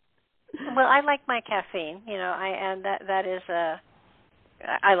 Well, I like my caffeine, and that is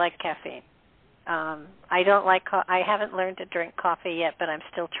I like caffeine. I don't like I haven't learned to drink coffee yet, but I'm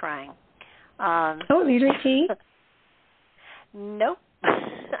still trying. You drink tea? Nope.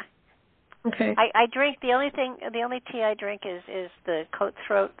 Okay. I drink the only tea I drink is the coat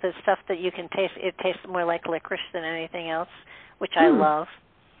throat, the stuff that you can taste. It tastes more like licorice than anything else, which I love.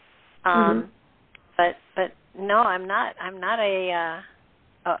 But no, I'm not a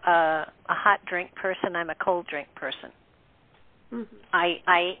hot drink person. I'm a cold drink person.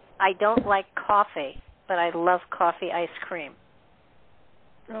 I don't like coffee, but I love coffee ice cream.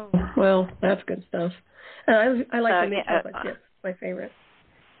 Oh, well, that's good stuff. And I like the mint chocolate chip. My favorite.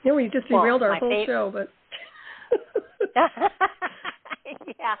 We just derailed our whole show, but yeah,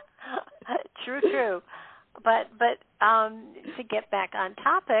 true. to get back on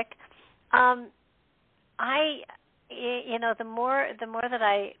topic, the more that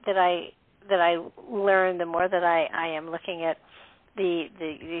I learn, the more that I am looking at the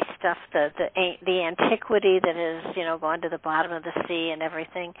stuff, the antiquity that has gone to the bottom of the sea and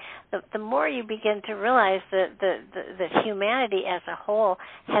everything. The more you begin to realize that humanity as a whole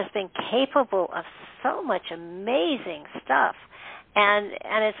has been capable of so much amazing stuff. And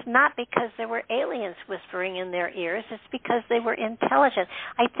it's not because there were aliens whispering in their ears. It's because they were intelligent.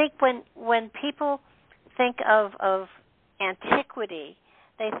 I think when people think of antiquity,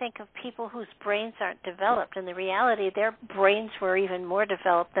 they think of people whose brains aren't developed. In the reality, their brains were even more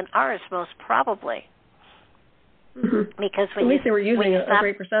developed than ours, most probably. Mm-hmm. Because at least they were using a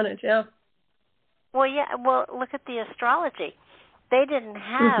great percentage, yeah. Well, yeah. Well, look at the astrology. They didn't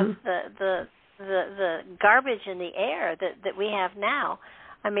have the garbage in the air that we have now.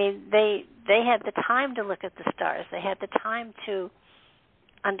 I mean, they had the time to look at the stars. They had the time to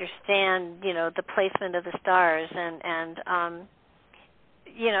understand, the placement of the stars, and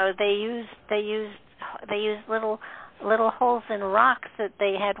they used little holes in rocks that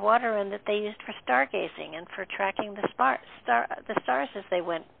they had water in that they used for stargazing and for tracking the stars as they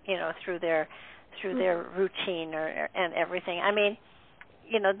went, through their routine and everything. I mean,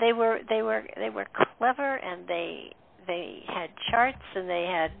 they were clever, and they had charts, and they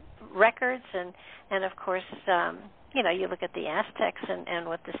had records, and of course, you look at the Aztecs and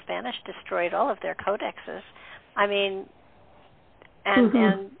what the Spanish destroyed, all of their codexes. I mean,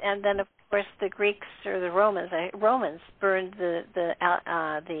 and then of course the Greeks or the Romans burned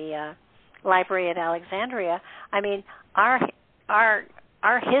the library at Alexandria. I mean, our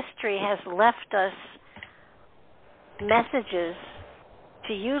history has left us messages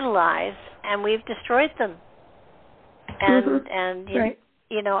to utilize, and we've destroyed them. And right.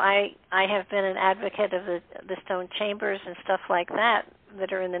 I have been an advocate of the stone chambers and stuff like that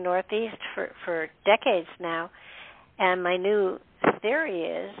are in the Northeast for decades now. And my new theory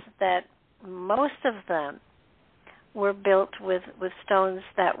is that most of them were built with stones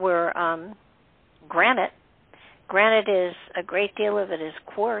that were granite. Granite is, a great deal of it is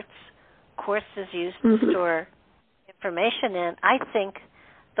quartz. Quartz is used to store information in. I think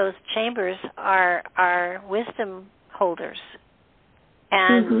those chambers are wisdom holders.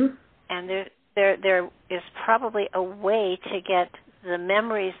 And there is probably a way to get the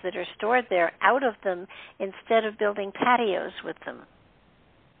memories that are stored there out of them instead of building patios with them.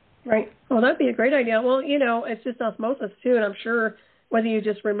 Right. Well, that'd be a great idea. Well, it's just osmosis too, and I'm sure whether you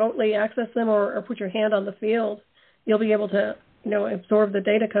just remotely access them or put your hand on the field, you'll be able to, absorb the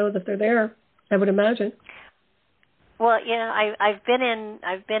data codes if they're there, I would imagine. Well, I've been in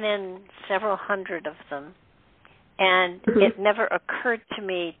several hundred of them. And it never occurred to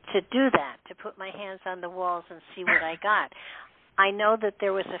me to do that, to put my hands on the walls and see what I got. I know that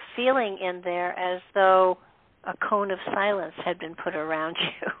there was a feeling in there as though a cone of silence had been put around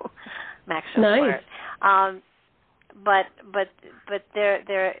you, Max Nice. But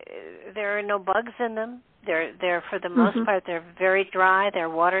there are no bugs in them. They're for the most part, they're very dry.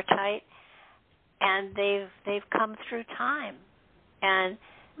 They're watertight, and they've come through time. And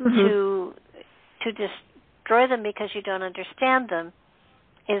to destroy them because you don't understand them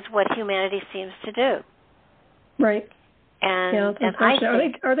is what humanity seems to do. Right. And I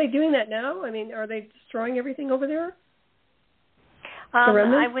think, are they doing that now? I mean, are they destroying everything over there?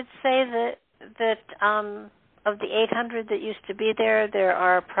 I would say that of the 800 that used to be there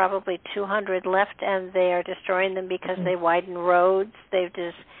are probably 200 left, and they are destroying them because they widen roads. They're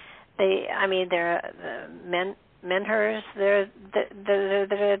menhirs there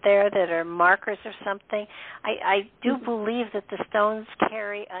that are markers of something. I do believe that the stones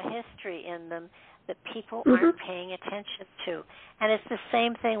carry a history in them that people aren't paying attention to. And it's the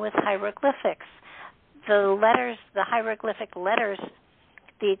same thing with hieroglyphics. The hieroglyphic letters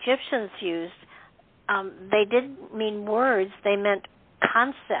the Egyptians used, they didn't mean words, they meant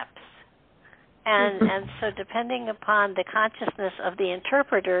concepts. And so depending upon the consciousness of the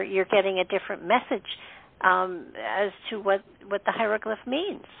interpreter, you're getting a different message as to what the hieroglyph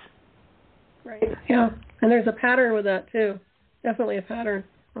means. Right, yeah. And there's a pattern with that, too. Definitely a pattern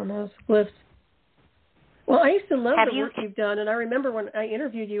on those glyphs. Well, I used to love the work you've done, and I remember when I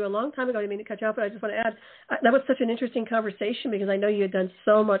interviewed you a long time ago, I didn't mean to cut you off, but I just want to add, that was such an interesting conversation because I know you had done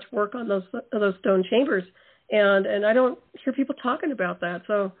so much work on those stone chambers, and I don't hear people talking about that,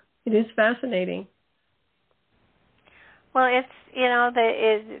 so it is fascinating. Well, it's,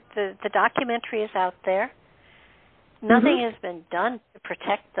 the documentary is out there. Nothing has been done to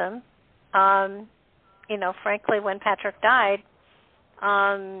protect them. Frankly, when Patrick died,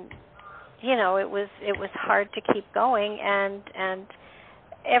 it was hard to keep going, and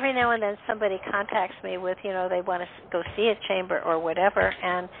every now and then somebody contacts me with, they want to go see a chamber or whatever,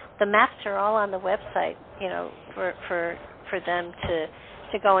 and the maps are all on the website, for them to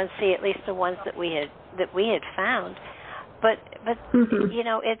go and see, at least the ones that we had found. But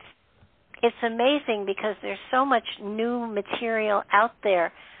it's amazing because there's so much new material out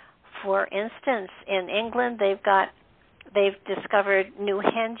there. For instance, in England, they've discovered new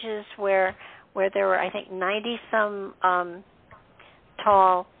henges where there were, I think, 90 some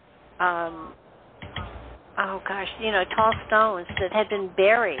tall tall stones that had been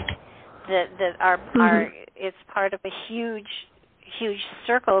buried that are it's part of a huge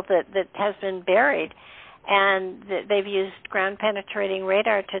circle that has been buried, and they've used ground penetrating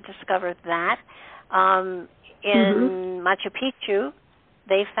radar to discover that. In Machu Picchu,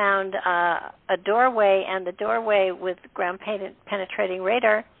 they found a doorway, and the doorway with ground penetrating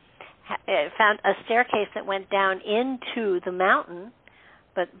radar found a staircase that went down into the mountain,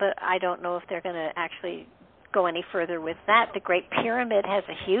 but I don't know if they're going to actually go any further with that. The Great Pyramid has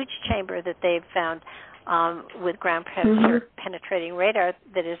a huge chamber that they've found with ground penetrating radar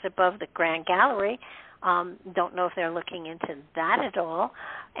that is above the Grand Gallery. Don't know if they're looking into that at all.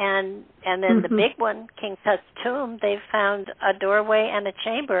 And then the big one, King Tut's tomb, they've found a doorway and a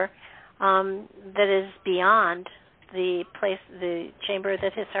chamber that is beyond the chamber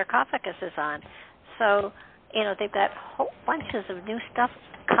that his sarcophagus is on. So, they've got whole bunches of new stuff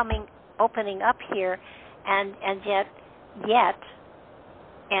opening up here, and yet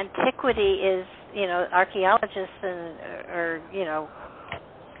antiquity is, archaeologists or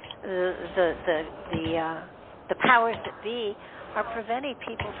the powers that be are preventing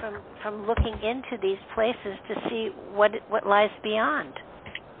people from looking into these places to see what lies beyond.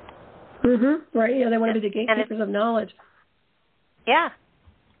 Right. Yeah, they want to be the gatekeepers of knowledge. Yeah,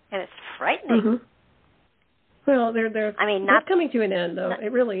 and it's frightening. Well, they're not coming to an end, though.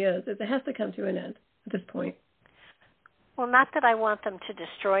 It really is. It has to come to an end at this point. Well, not that I want them to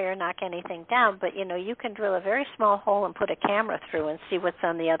destroy or knock anything down, but, you can drill a very small hole and put a camera through and see what's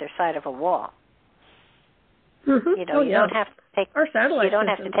on the other side of a wall. You don't have to take... Our satellite You don't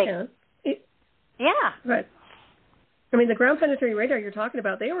have to take... Yeah. Right. I mean, the ground penetrating radar you're talking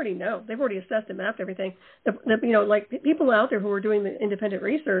about, they already know. They've already assessed and mapped everything. Like people out there who are doing the independent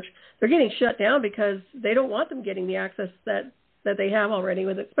research, they're getting shut down because they don't want them getting the access that they have already,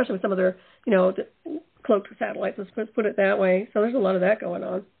 especially with some of their, cloaked satellites, let's put it that way. So there's a lot of that going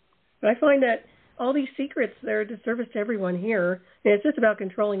on. But I find that all these secrets, they're a disservice to everyone here. And it's just about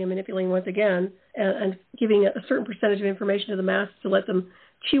controlling and manipulating once again and giving a certain percentage of information to the masses to let them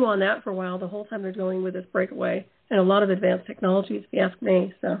chew on that for a while the whole time they're going with this breakaway. And a lot of advanced technologies, if you ask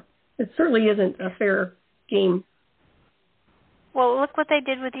me. So it certainly isn't a fair game. Well, look what they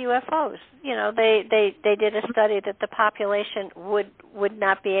did with UFOs. They did a study that the population would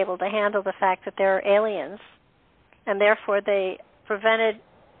not be able to handle the fact that there are aliens, and therefore they prevented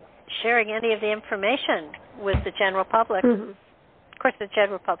sharing any of the information with the general public. Of course, the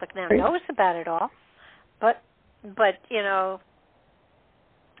general public now knows about it all, but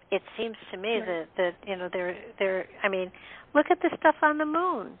it seems to me that they're. I mean, look at the stuff on the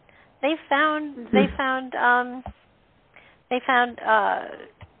moon. They found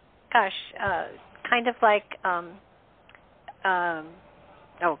kind of like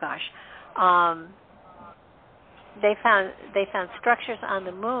they found structures on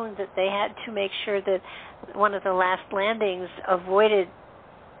the moon that they had to make sure that one of the last landings avoided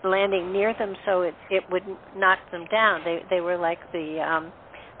landing near them, so it would knock them down. They were like the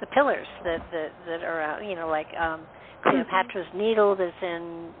pillars that are out, like Cleopatra's Needle that's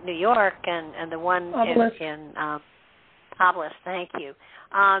in New York, and the one in Obelisk. Thank you.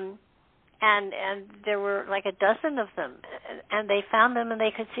 And there were like a dozen of them, and they found them, and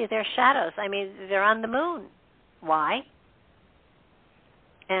they could see their shadows. I mean, they're on the moon. Why?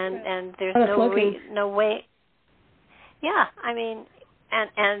 And there's no way. Yeah, I mean,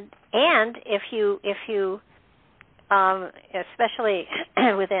 and if you especially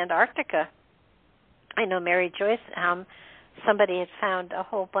with Antarctica, I know Mary Joyce. Somebody had found a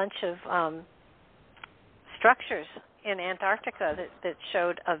whole bunch of structures in Antarctica that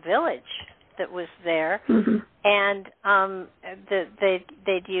showed a village that was there, and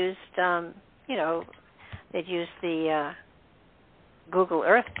they'd used the Google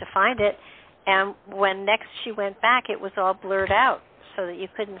Earth to find it, and when next she went back, it was all blurred out so that you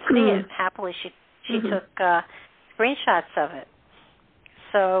couldn't see it. Happily, she took screenshots of it.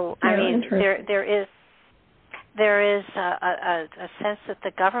 So I mean, there is a sense that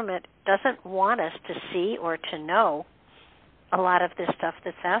the government doesn't want us to see or to know a lot of this stuff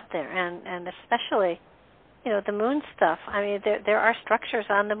that's out there, and especially, the moon stuff. I mean, there are structures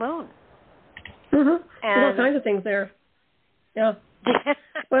on the moon. Mm-hmm. There's all kinds of things there. Yeah.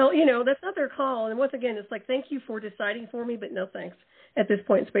 Well, that's not their call. And once again, it's like, thank you for deciding for me, but no thanks at this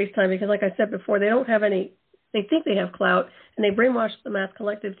point in space-time, because like I said before, they don't have any, they think they have clout, and they brainwash the mass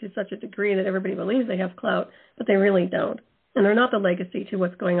collective to such a degree that everybody believes they have clout, but they really don't. And they're not the legacy to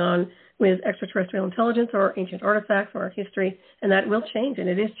what's going on with extraterrestrial intelligence or ancient artifacts or our history, and that will change, and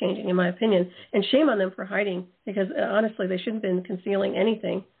it is changing, in my opinion. And shame on them for hiding, because honestly, they shouldn't have been concealing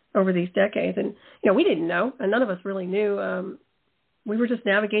anything over these decades. And, we didn't know, and none of us really knew. We were just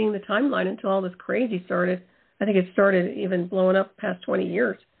navigating the timeline until all this crazy started. I think it started even blowing up past 20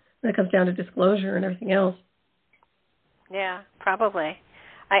 years when it comes down to disclosure and everything else. Yeah, probably.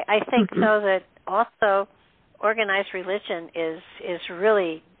 I think, though, that also organized religion is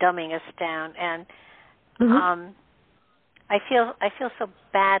really dumbing us down, and I feel so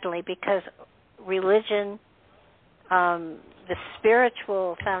badly because religion, the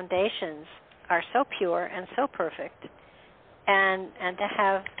spiritual foundations are so pure and so perfect, and to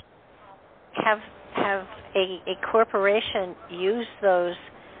have a corporation use those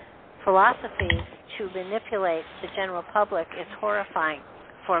philosophies to manipulate the general public is horrifying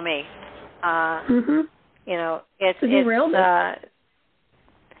for me. It's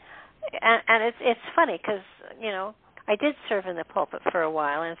and it's funny because I did serve in the pulpit for a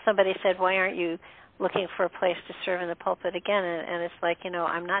while, and somebody said, "Why aren't you looking for a place to serve in the pulpit again?" And it's like,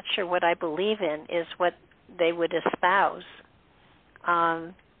 I'm not sure what I believe in is what they would espouse.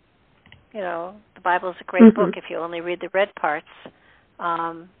 The Bible is a great book if you only read the red parts.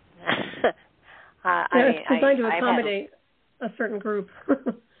 It's designed to accommodate a certain group.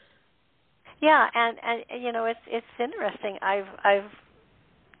 Yeah, and it's interesting. I've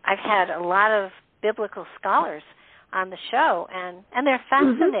had a lot of biblical scholars on the show, and they're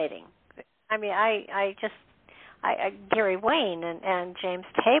fascinating. I mean, I Gary Wayne and James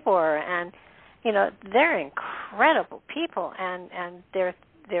Tabor, and they're incredible people, and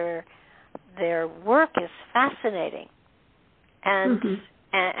their work is fascinating, and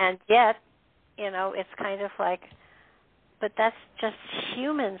yet, it's kind of like, but that's just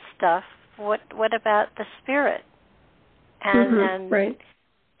human stuff. What about the spirit? And right.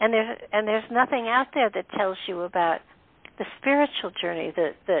 And there's nothing out there that tells you about the spiritual journey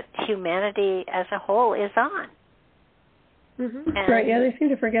that humanity as a whole is on. Right, yeah, they seem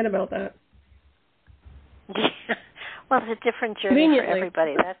to forget about that. Well, it's a different journey for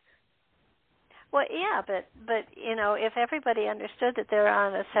everybody. Well, yeah, but if everybody understood that they're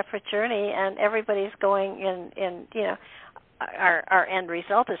on a separate journey and everybody's going in our end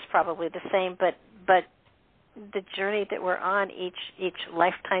result is probably the same, but the journey that we're on each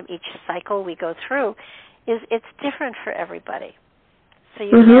lifetime, each cycle we go through, it's different for everybody. So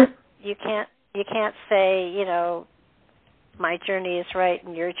you can't say my journey is right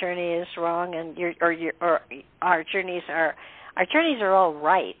and your journey is wrong, and our journeys are all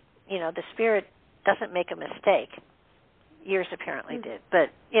right. The spirit doesn't make a mistake. Yours apparently did, but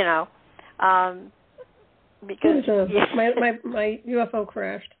because my UFO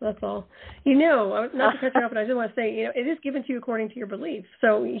crashed. That's all. Not to cut you off, but I just want to say, it is given to you according to your beliefs.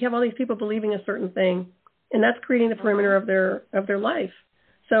 So you have all these people believing a certain thing, and that's creating the perimeter of their life.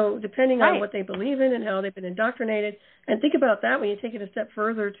 So depending on what they believe in and how they've been indoctrinated, and think about that when you take it a step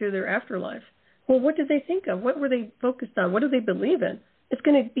further to their afterlife. Well, what did they think of? What were they focused on? What do they believe in? It's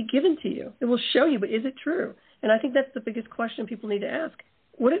going to be given to you. It will show you, but is it true? And I think that's the biggest question people need to ask.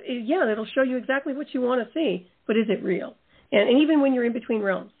 It'll show you exactly what you want to see, but is it real? And even when you're in between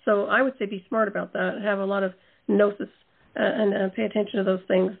realms. So I would say be smart about that. Have a lot of gnosis and pay attention to those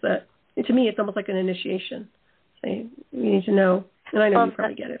things that, to me, it's almost like an initiation. So you need to know. And I know you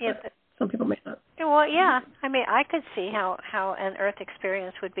probably get it, but some people may not. Well, yeah. I mean, I could see how an Earth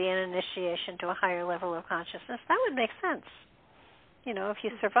experience would be an initiation to a higher level of consciousness. That would make sense. If you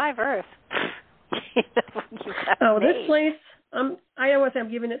survive Earth, this place, I don't want to say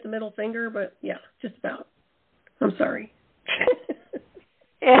I'm giving it the middle finger, but yeah, just about. I'm sorry.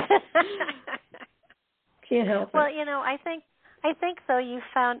 Can't help it. Well, I think though you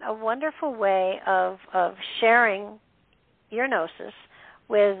found a wonderful way of sharing your gnosis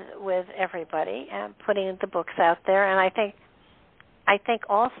with everybody and putting the books out there. And I think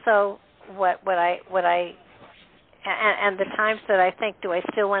also what I and the times that I think, do I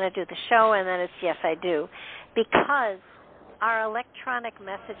still want to do the show? And then it's yes, I do, because our electronic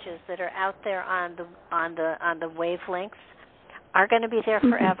messages that are out there on the wavelengths are going to be there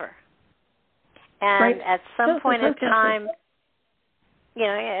forever. And at some point in time,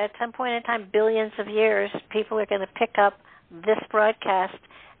 at some point in time, billions of years, people are going to pick up this broadcast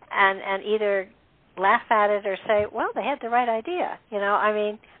and either laugh at it or say, well, they had the right idea. I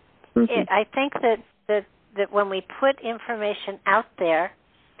mean, I think that when we put information out there,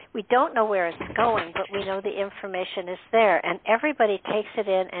 we don't know where it's going, but we know the information is there, and everybody takes it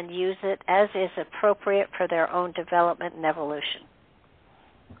in and uses it as is appropriate for their own development and evolution.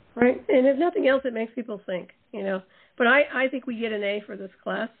 Right, and if nothing else, it makes people think, But I think we get an A for this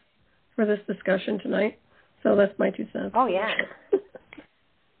class, for this discussion tonight. So that's my 2 cents. Oh, yeah.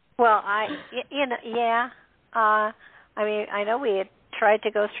 Well, yeah. I mean, I know we had tried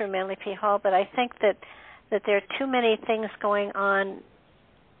to go through Manly P. Hall, but I think that there are too many things going on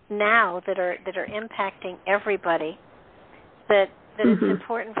now that are impacting everybody, that it's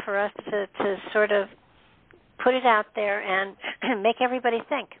important for us to sort of put it out there and make everybody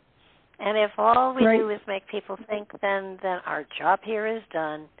think. And if all we do is make people think, then our job here is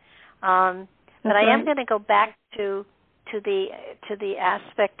done. But I am going to go back to the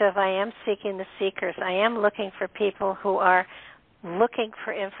aspect of I am seeking the seekers. I am looking for people who are looking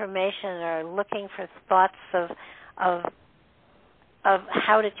for information or looking for thoughts of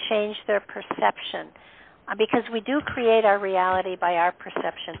how to change their perception, because we do create our reality by our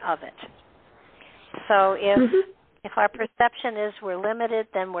perception of it. So if our perception is we're limited,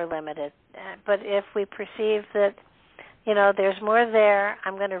 then we're limited. But if we perceive that, there's more there,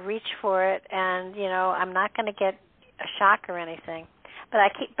 I'm going to reach for it, and I'm not going to get a shock or anything. But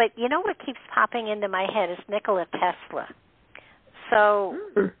what keeps popping into my head is Nikola Tesla. So,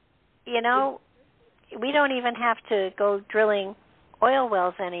 we don't even have to go drilling oil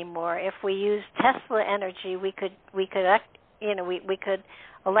wells anymore. If we use Tesla energy, we could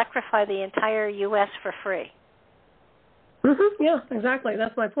electrify the entire U.S. for free. Yeah, exactly.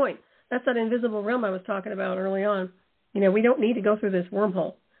 That's my point. That's that invisible realm I was talking about early on. We don't need to go through this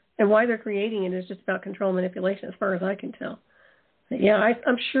wormhole. And why they're creating it is just about control and manipulation, as far as I can tell. But yeah,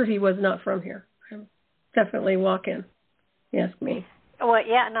 I'm sure he was not from here. Definitely walk in. You ask me. Well,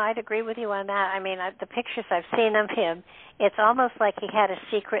 yeah, no, I'd agree with you on that. I mean, the pictures I've seen of him, it's almost like he had a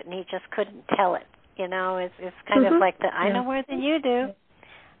secret and he just couldn't tell it. It's kind of like I know more than you do.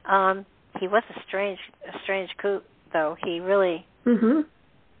 He was a strange coot, though. He really, he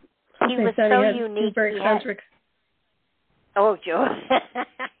was so unique. He's very eccentric. Oh, Joe,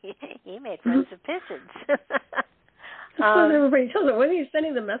 he made friends with pigeons. That's what everybody tells it. When he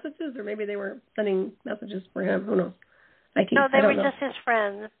sending the messages, or maybe they were sending messages for him. Who knows? No, they were just his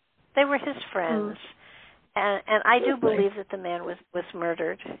friends. They were his friends. And I do believe that the man was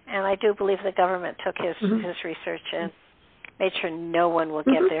murdered. And I do believe the government took his research and made sure no one will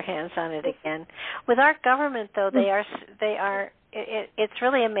get their hands on it again. With our government, though, they are. It's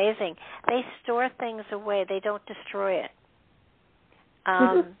really amazing. They store things away. They don't destroy it.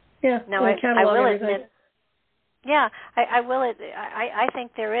 Yeah. Now, I will admit. Yeah, I will. I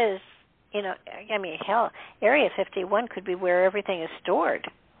think there is. I mean, hell, Area 51 could be where everything is stored.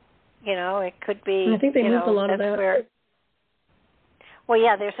 It could be. I think they moved a lot of that. Well,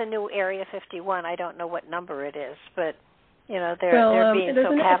 yeah, there's a new Area 51. I don't know what number it is, but they're being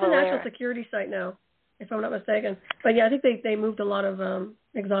so cavalier. It's a national security site now, if I'm not mistaken. But yeah, I think they moved a lot of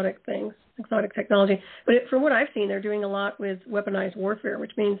exotic things, exotic technology. But from what I've seen, they're doing a lot with weaponized warfare,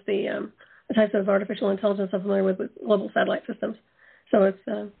 which means the types of artificial intelligence I'm familiar with global satellite systems. So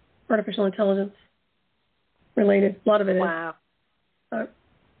it's artificial intelligence related. A lot of it is. Wow.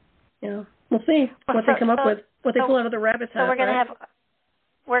 We'll see what they come up with, what they pull out of the rabbit's hat. So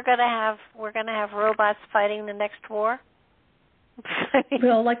we're gonna have robots fighting the next war.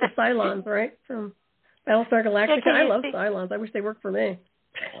 Well, like the Cylons, right? From Battlestar Galactica. I love Cylons. I wish they worked for me.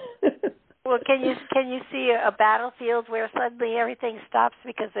 Well, can you see a battlefield where suddenly everything stops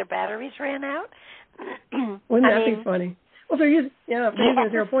because their batteries ran out? Wouldn't that be funny? Well, if they're using a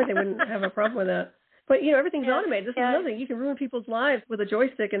 0 point, they wouldn't have a problem with that. But, everything's automated. This is another thing. You can ruin people's lives with a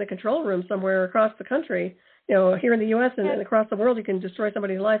joystick in a control room somewhere across the country. Here in the U.S. and across the world, you can destroy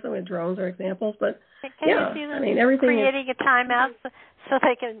somebody's life. I mean, drones are examples. But, can you see them everything creating a timeout so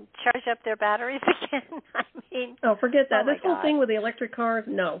they can charge up their batteries again? I mean, oh, forget that. This whole God. thing with the electric cars,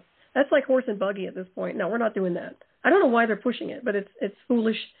 no. That's like horse and buggy at this point. No, we're not doing that. I don't know why they're pushing it, but it's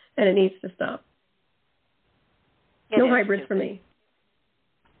foolish and it needs to stop. No hybrids for me.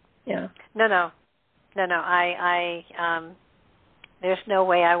 Yeah. No. I there's no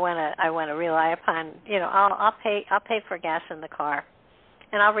way I want to rely upon. I'll pay for gas in the car,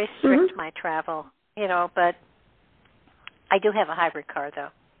 and I'll restrict my travel. But I do have a hybrid car though.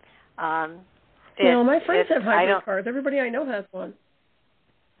 My friends have hybrid cars. Everybody I know has one.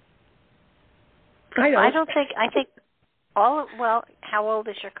 I think how old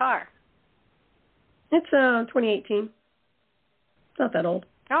is your car? It's 2018. It's not that old.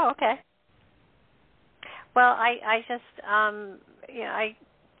 Oh, okay. Well, I just,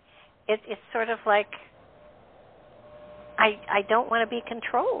 it's sort of like I don't want to be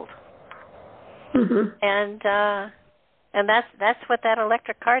controlled, and that's what that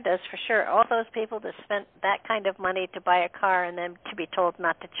electric car does for sure. All those people that spent that kind of money to buy a car and then to be told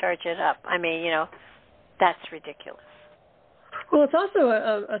not to charge it up. I mean, that's ridiculous. Well, it's also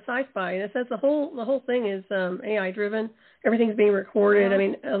a sci-fi, and it says the whole thing is AI driven. Everything's being recorded. I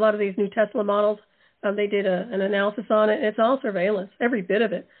mean, a lot of these new Tesla models, they did an analysis on it. It's all surveillance, every bit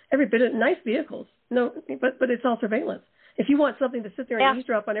of it. Nice vehicles, no, but it's all surveillance. If you want something to sit there and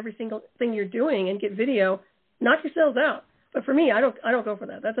eavesdrop on every single thing you're doing and get video, knock yourselves out. But for me, I don't go for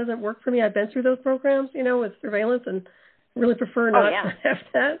that. That doesn't work for me. I've been through those programs, with surveillance, and really prefer not to have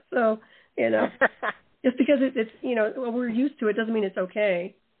that. So, just because it's we're used to it doesn't mean it's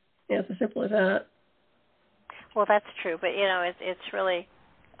okay. It's as simple as that. Well, that's true, but it's really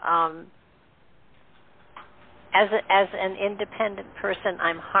as an independent person,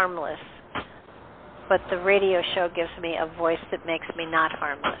 I'm harmless. But the radio show gives me a voice that makes me not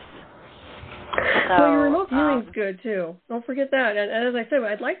harmless. So, well, your remote viewing's good too. Don't forget that. And as I said,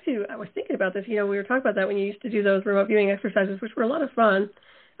 I was thinking about this. We were talking about that when you used to do those remote viewing exercises, which were a lot of fun.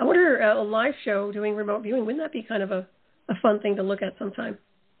 I wonder, a live show doing remote viewing, wouldn't that be kind of a fun thing to look at sometime?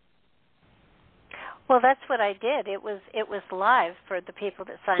 Well, that's what I did. It was live for the people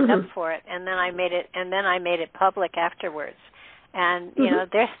that signed up for it, and then I made it public afterwards. And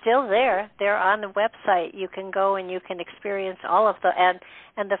they're still there. They're on the website. You can go and you can experience all of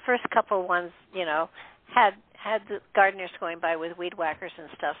and the first couple ones, had the gardeners going by with weed whackers and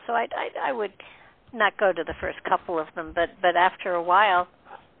stuff. So I would not go to the first couple of them, but after a while,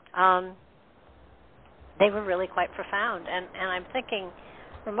 they were really quite profound. And I'm thinking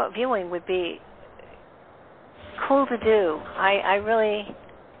remote viewing would be cool to do. I really,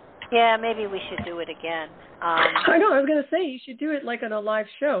 maybe we should do it again. I know. I was going to say you should do it like on a live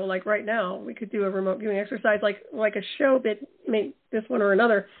show. Like right now, we could do a remote viewing exercise, like a show, but maybe this one or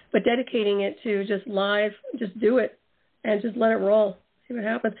another, but dedicating it to just live. Just do it and just let it roll. See what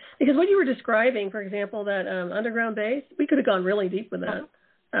happens. Because what you were describing, for example, that underground base, we could have gone really deep with that.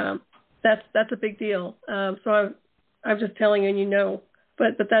 That's a big deal. So I'm just telling you,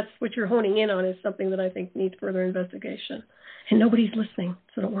 but that's what you're honing in on is something that I think needs further investigation. And nobody's listening,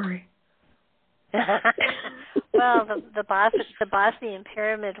 so don't worry. Well, the Bosnian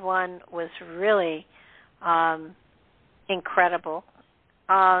Pyramid one was really incredible.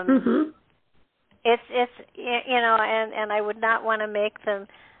 It's and I would not want to make them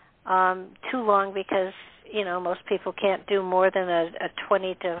too long because most people can't do more than a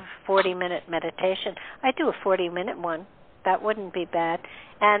 20 to 40 minute meditation. I do a 40-minute one. That wouldn't be bad.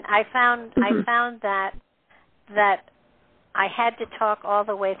 And I found that I had to talk all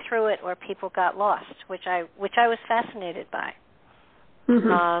the way through it, or people got lost, which I was fascinated by.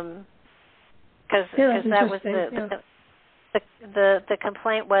 Because that was the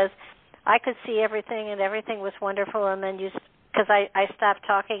complaint was I could see everything and everything was wonderful, and then because I stopped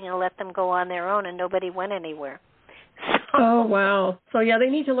talking and let them go on their own, and nobody went anywhere. Oh wow! So they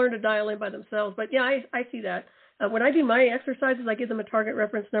need to learn to dial in by themselves. But I see that. When I do my exercises, I give them a target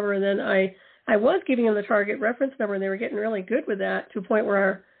reference number, and then I was giving them the target reference number, and they were getting really good with that to a point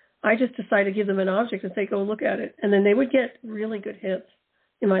where I just decided to give them an object and say, go look at it. And then they would get really good hits,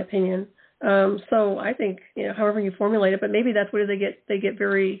 in my opinion. So I think, however you formulate it, but maybe that's where they get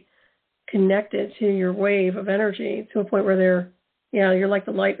very connected to your wave of energy to a point where you're like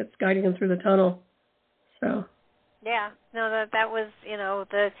the light that's guiding them through the tunnel. So. Yeah, no, that was,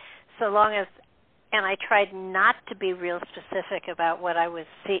 so long as, and I tried not to be real specific about what I was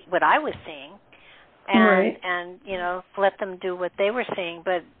seeing, and let them do what they were seeing.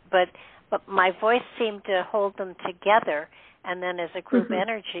 But my voice seemed to hold them together, and then as a group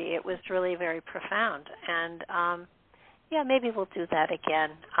energy, it was really very profound. And maybe we'll do that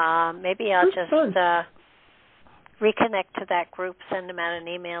again. Maybe I'll just reconnect to that group, send them out an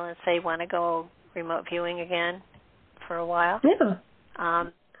email, and say, want to go remote viewing again for a while? Yeah,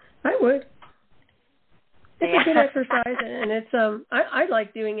 I would. It's a good exercise, and it's I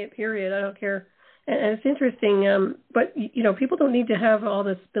like doing it. Period. I don't care, and it's interesting. But people don't need to have all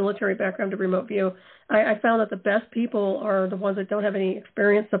this military background to remote view. I found that the best people are the ones that don't have any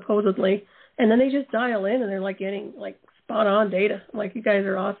experience, supposedly, and then they just dial in, and they're like getting spot on data. Like, you guys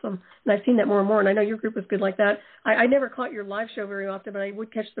are awesome, and I've seen that more and more. And I know your group is good like that. I never caught your live show very often, but I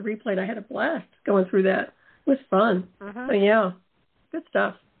would catch the replay, and I had a blast going through that. It was fun. But good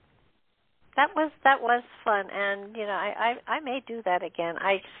stuff. That was fun, and I may do that again.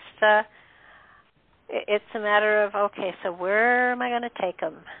 I just it's a matter of, okay, so where am I going to take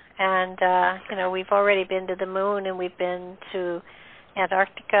them? And, we've already been to the moon, and we've been to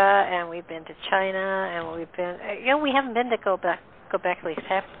Antarctica, and we've been to China, and we've been, we haven't been to Göbekli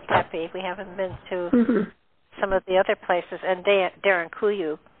Tepe. We haven't been to some of the other places. And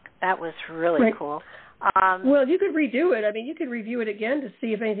Derinkuyu, that was really cool. Well, you could redo it. I mean, you could review it again to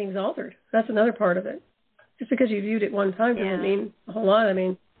see if anything's altered. That's another part of it. Just because you viewed it one time doesn't mean a whole lot. I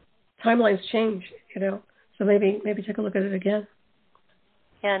mean, timelines change, so maybe take a look at it again.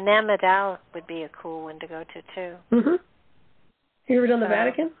 Yeah, Namdal would be a cool one to go to, too. Mm-hmm. You ever done the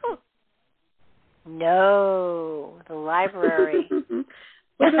Vatican? No, the library.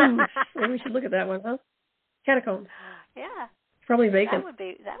 Maybe we should look at that one, huh? Catacombs. Yeah. It's probably vacant.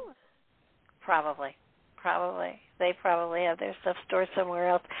 That would probably. They probably have their stuff stored somewhere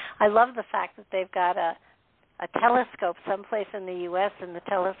else. I love the fact that they've got a telescope someplace in the U.S., and the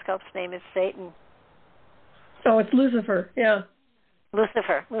telescope's name is Satan. Oh, it's Lucifer, yeah.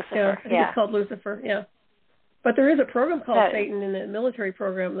 Lucifer, yeah. I think it's called Lucifer, yeah. But there is a program called Satan in the military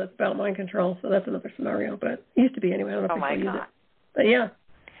program that's about mind control, so that's another scenario, but it used to be anyway. I don't know if they still use it. But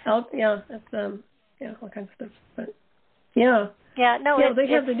that's, all kinds of stuff. But, yeah. Yeah, no, they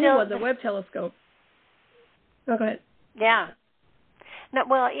have the new one, the Webb telescope. Oh, go ahead. Yeah. No,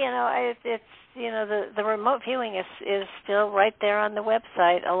 well, it's the remote viewing is still right there on the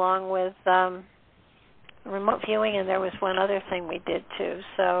website, along with remote viewing, and there was one other thing we did too.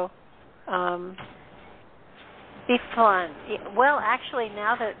 So, be fun. Well, actually,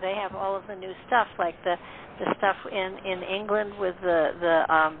 now that they have all of the new stuff, like the stuff in England with the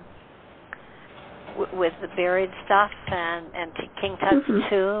buried stuff and King Tut's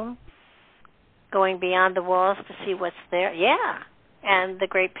tomb, going beyond the walls to see what's there. Yeah. And the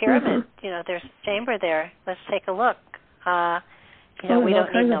Great Pyramid, there's a chamber there. Let's take a look. We don't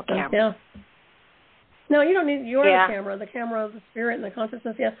need no camera. Yeah. No, you don't need your camera. The camera of the spirit and the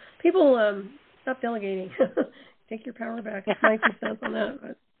consciousness. Yeah. People, stop delegating. Take your power back. 90 cents on that.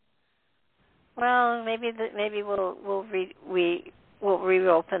 But. Well, maybe we'll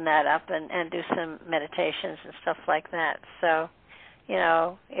reopen that up and do some meditations and stuff like that. So,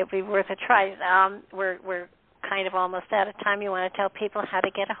 it'd be worth a try. We're kind of almost out of time. You want to tell people how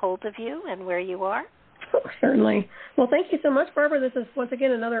to get a hold of you and where you are? Oh, certainly. Well, thank you so much, Barbara. This is, once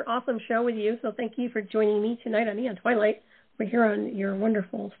again, another awesome show with you. So thank you for joining me tonight on Neon Twilight. We're here on your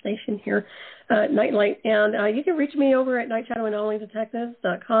wonderful station here, Nightlight. And you can reach me over at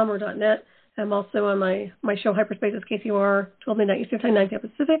nightshadowandonlydetectives.com or .net. I'm also on my show, Hyperspaces KCOR, 12 midnight Eastern Time, 9 p.m.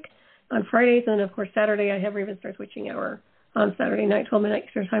 Pacific on Fridays. And, of course, Saturday I have Raven Star Switching Hour on Saturday night, 12 midnight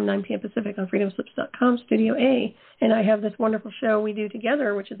Eastern Time, 9 p.m. Pacific on freedomslips.com, Studio A. And I have this wonderful show we do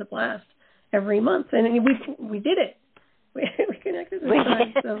together, which is a blast, every month. And we did it. We connected this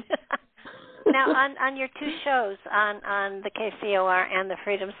time. So. Now, on your two shows, on the KCOR and the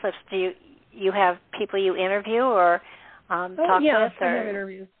Freedom Slips, do you have people you interview or talk with? I have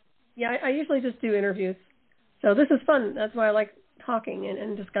interviews. Yeah, I usually just do interviews. So this is fun. That's why I like talking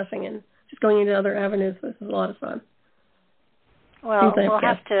and discussing and just going into other avenues. This is a lot of fun. Well, we'll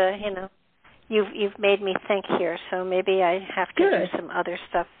have to, you've made me think here, so maybe I have to do some other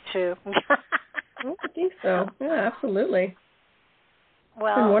stuff too. I think so. Yeah, absolutely.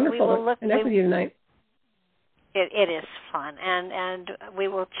 Well, it's been wonderful to connect with you tonight. It is fun, and we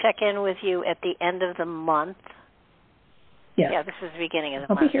will check in with you at the end of the month. Yes. Yeah, this is the beginning of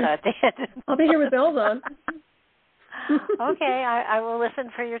the month. I'll be here with bells on. Okay, I will listen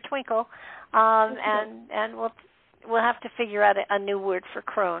for your twinkle, and we'll have to figure out a new word for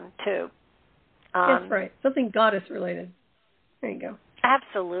crone too. That's right, something goddess related. There you go.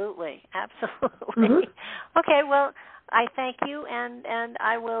 Absolutely. Mm-hmm. Okay, well, I thank you, and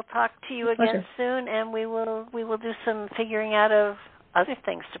I will talk to you again soon, and we will do some figuring out of other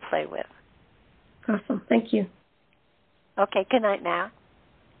things to play with. Awesome. Thank you. Okay, good night now.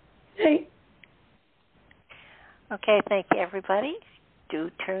 Hey. Okay, thank you, everybody.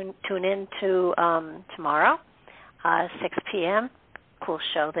 Do tune in to tomorrow, 6 p.m. Cool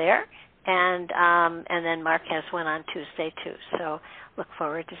show there. And then Mark has one on Tuesday, too. So look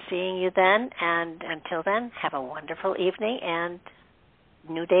forward to seeing you then. And until then, have a wonderful evening and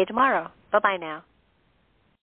new day tomorrow. Bye-bye now.